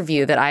every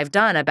interview that I've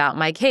done about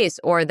my case,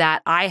 or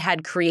that I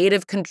had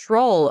creative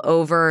control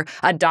over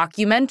a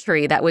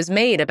documentary that was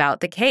made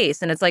about the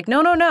case. And it's like,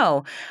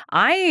 no.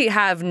 I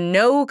have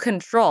no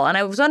control. And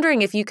I was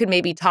wondering if you could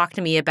maybe talk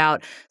to me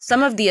about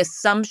some of the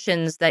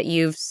assumptions that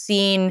you've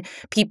seen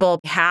people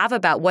have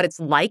about what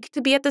it's like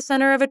to be at the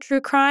center of a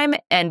true crime,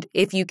 and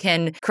if you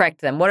can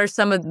correct them. What are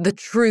some of the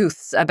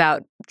truths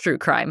about true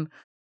crime?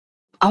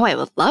 Oh, I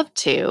would love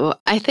to.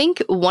 I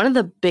think one of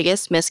the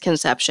biggest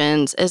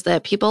misconceptions is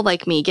that people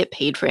like me get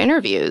paid for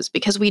interviews,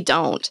 because we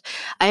don't.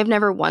 I have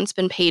never once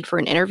been paid for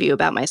an interview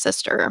about my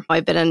sister.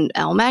 I've been in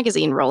Elle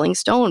Magazine, Rolling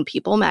Stone,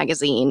 People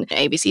Magazine,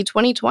 ABC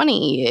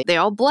 2020. They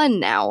all blend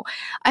now.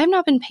 I have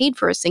not been paid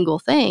for a single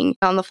thing.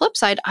 On the flip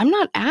side, I'm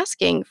not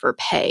asking for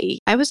pay.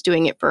 I was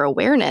doing it for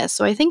awareness.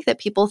 So I think that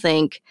people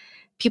think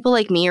people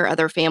like me or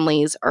other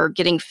families are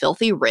getting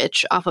filthy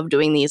rich off of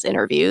doing these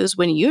interviews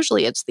when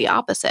usually it's the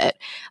opposite.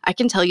 I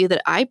can tell you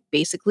that I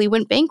basically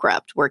went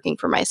bankrupt working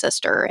for my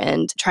sister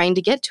and trying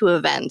to get to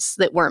events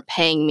that weren't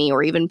paying me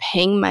or even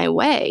paying my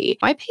way.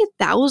 I paid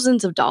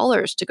thousands of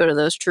dollars to go to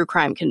those true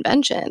crime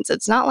conventions.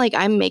 It's not like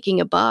I'm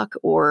making a buck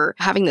or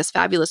having this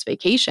fabulous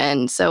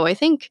vacation. So I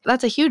think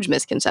that's a huge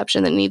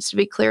misconception that needs to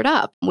be cleared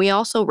up. We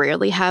also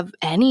rarely have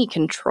any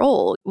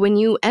control. When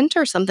you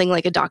enter something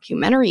like a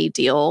documentary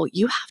deal,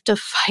 you have to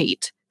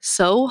fight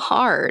so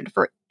hard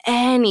for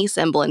any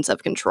semblance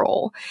of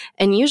control.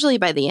 And usually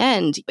by the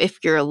end, if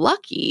you're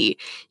lucky,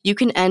 you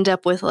can end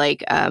up with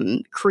like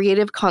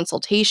creative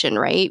consultation,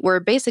 right? Where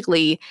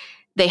basically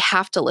they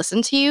have to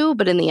listen to you,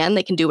 but in the end,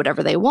 they can do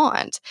whatever they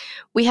want.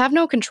 We have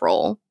no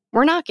control.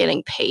 We're not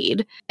getting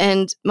paid.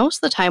 And most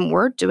of the time,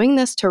 we're doing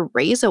this to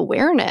raise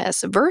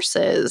awareness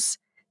versus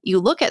you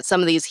look at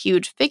some of these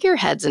huge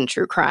figureheads in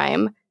true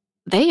crime,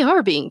 they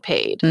are being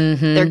paid.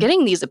 Mm-hmm. They're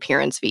getting these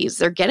appearance fees.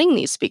 They're getting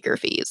these speaker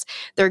fees.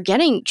 They're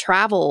getting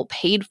travel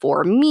paid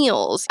for,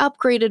 meals,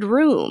 upgraded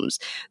rooms.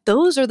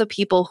 Those are the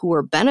people who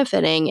are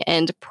benefiting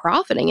and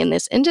profiting in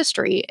this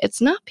industry. It's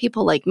not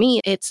people like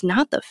me. It's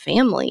not the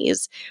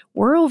families.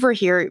 We're over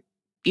here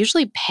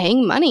usually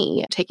paying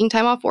money, taking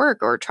time off work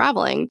or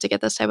traveling to get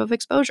this type of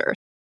exposure.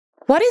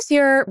 What is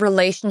your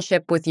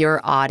relationship with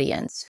your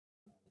audience?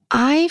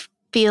 I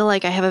feel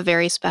like I have a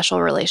very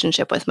special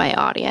relationship with my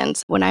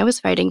audience. When I was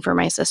fighting for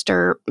my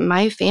sister,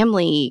 my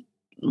family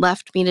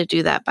left me to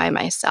do that by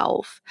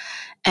myself.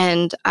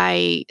 And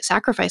I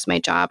sacrificed my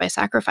job. I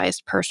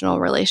sacrificed personal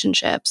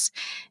relationships.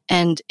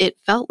 And it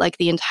felt like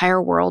the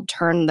entire world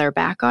turned their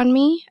back on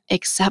me,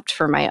 except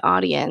for my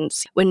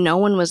audience. When no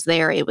one was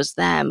there, it was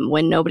them.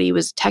 When nobody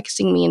was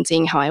texting me and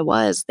seeing how I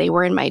was, they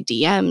were in my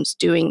DMs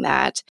doing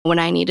that. When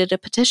I needed a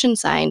petition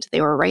signed,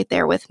 they were right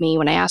there with me.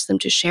 When I asked them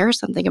to share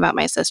something about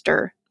my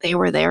sister, they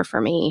were there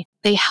for me.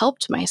 They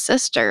helped my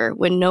sister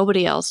when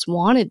nobody else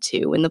wanted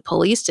to, when the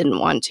police didn't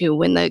want to,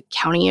 when the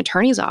county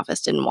attorney's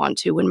office didn't want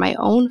to, when my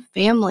own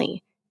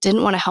family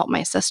didn't want to help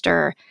my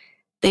sister.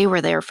 They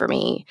were there for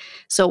me.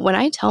 So when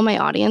I tell my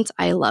audience,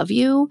 I love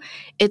you,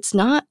 it's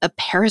not a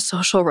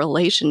parasocial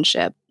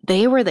relationship.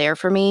 They were there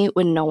for me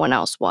when no one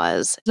else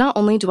was. Not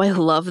only do I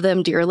love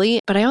them dearly,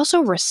 but I also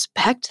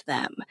respect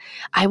them.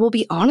 I will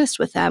be honest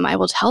with them. I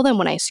will tell them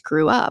when I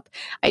screw up.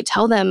 I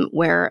tell them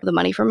where the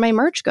money from my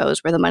merch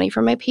goes, where the money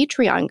from my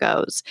Patreon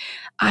goes.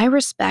 I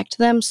respect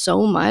them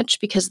so much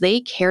because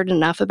they cared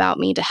enough about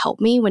me to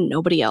help me when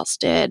nobody else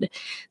did.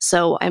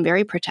 So I'm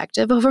very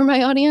protective over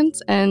my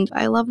audience, and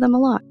I love them a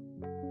lot.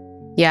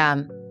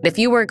 Yeah. If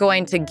you were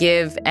going to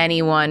give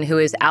anyone who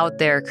is out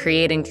there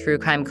creating true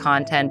crime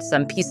content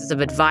some pieces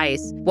of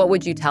advice, what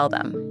would you tell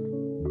them?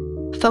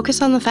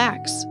 Focus on the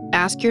facts.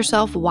 Ask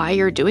yourself why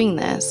you're doing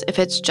this. If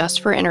it's just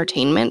for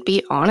entertainment,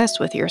 be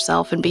honest with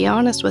yourself and be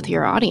honest with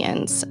your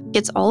audience.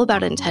 It's all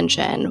about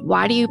intention.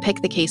 Why do you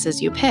pick the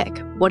cases you pick?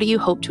 What do you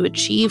hope to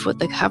achieve with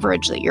the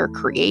coverage that you're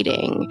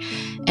creating?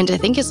 And I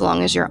think as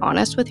long as you're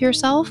honest with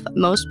yourself,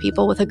 most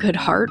people with a good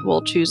heart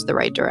will choose the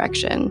right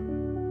direction.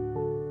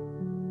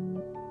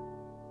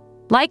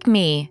 Like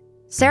me,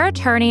 Sarah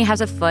Turney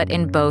has a foot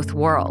in both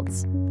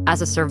worlds,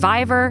 as a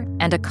survivor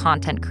and a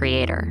content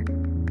creator.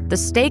 The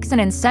stakes and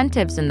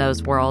incentives in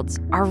those worlds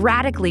are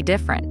radically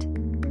different.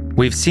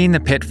 We've seen the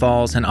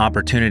pitfalls and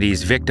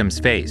opportunities victims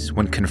face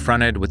when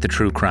confronted with the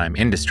true crime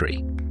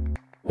industry.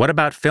 What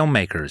about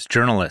filmmakers,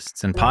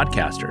 journalists, and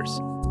podcasters?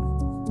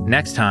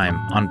 Next time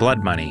on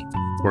Blood Money,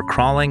 we're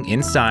crawling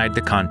inside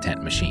the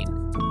content machine.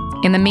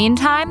 In the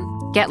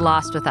meantime, get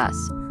lost with us.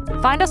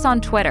 Find us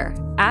on Twitter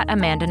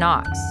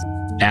 @AmandaKnox.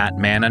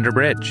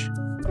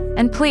 @ManUnderBridge.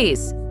 And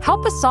please,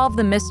 help us solve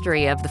the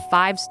mystery of the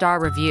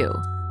 5-star review.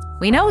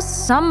 We know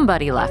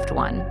somebody left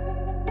one.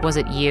 Was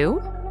it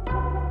you?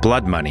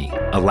 Blood Money,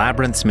 a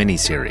Labyrinths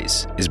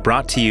miniseries, is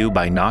brought to you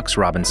by Knox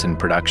Robinson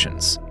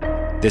Productions.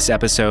 This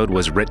episode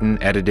was written,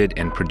 edited,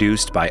 and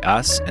produced by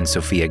us and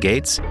Sophia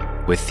Gates,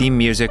 with theme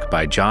music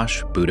by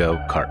Josh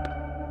Budo Karp.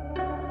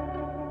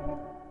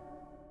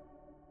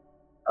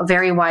 A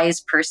very wise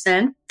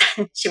person.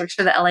 She works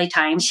for the LA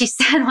Times. She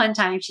said one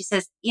time, she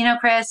says, you know,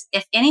 Chris,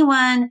 if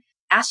anyone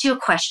asks you a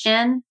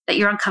question that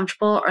you're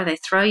uncomfortable or they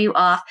throw you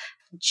off,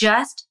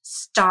 just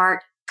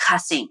start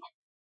cussing.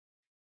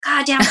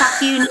 Goddamn,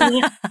 fuck you.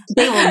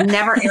 They will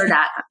never air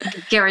that. I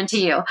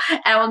guarantee you.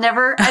 And I don't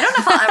know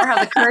if I'll ever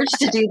have the courage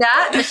to do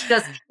that. But she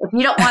goes, if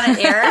you don't want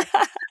it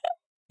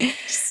aired,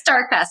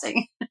 start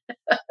cussing.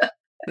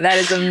 That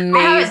is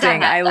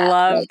amazing. I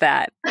love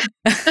that.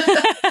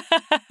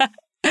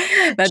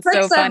 That's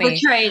Tricks so funny. Of the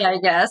trade, I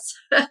guess.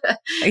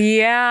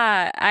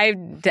 Yeah, I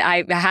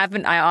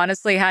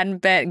honestly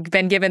hadn't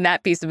been given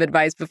that piece of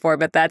advice before,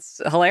 but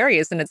that's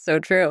hilarious and it's so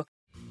true.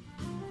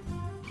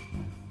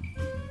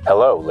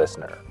 Hello,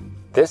 listener.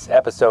 This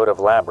episode of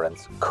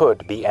Labyrinths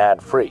could be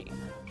ad-free,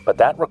 but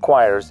that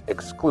requires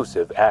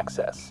exclusive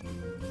access.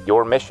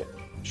 Your mission,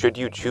 should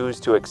you choose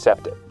to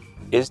accept it,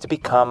 is to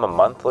become a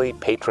monthly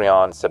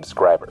Patreon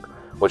subscriber,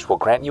 which will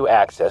grant you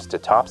access to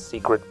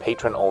top-secret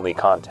patron-only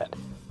content.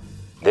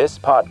 This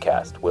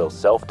podcast will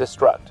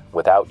self-destruct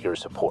without your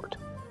support.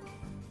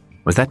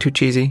 Was that too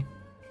cheesy?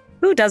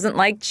 Who doesn't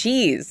like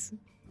cheese?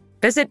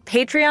 Visit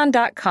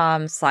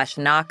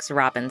patreon.com/Knox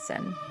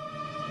Robinson.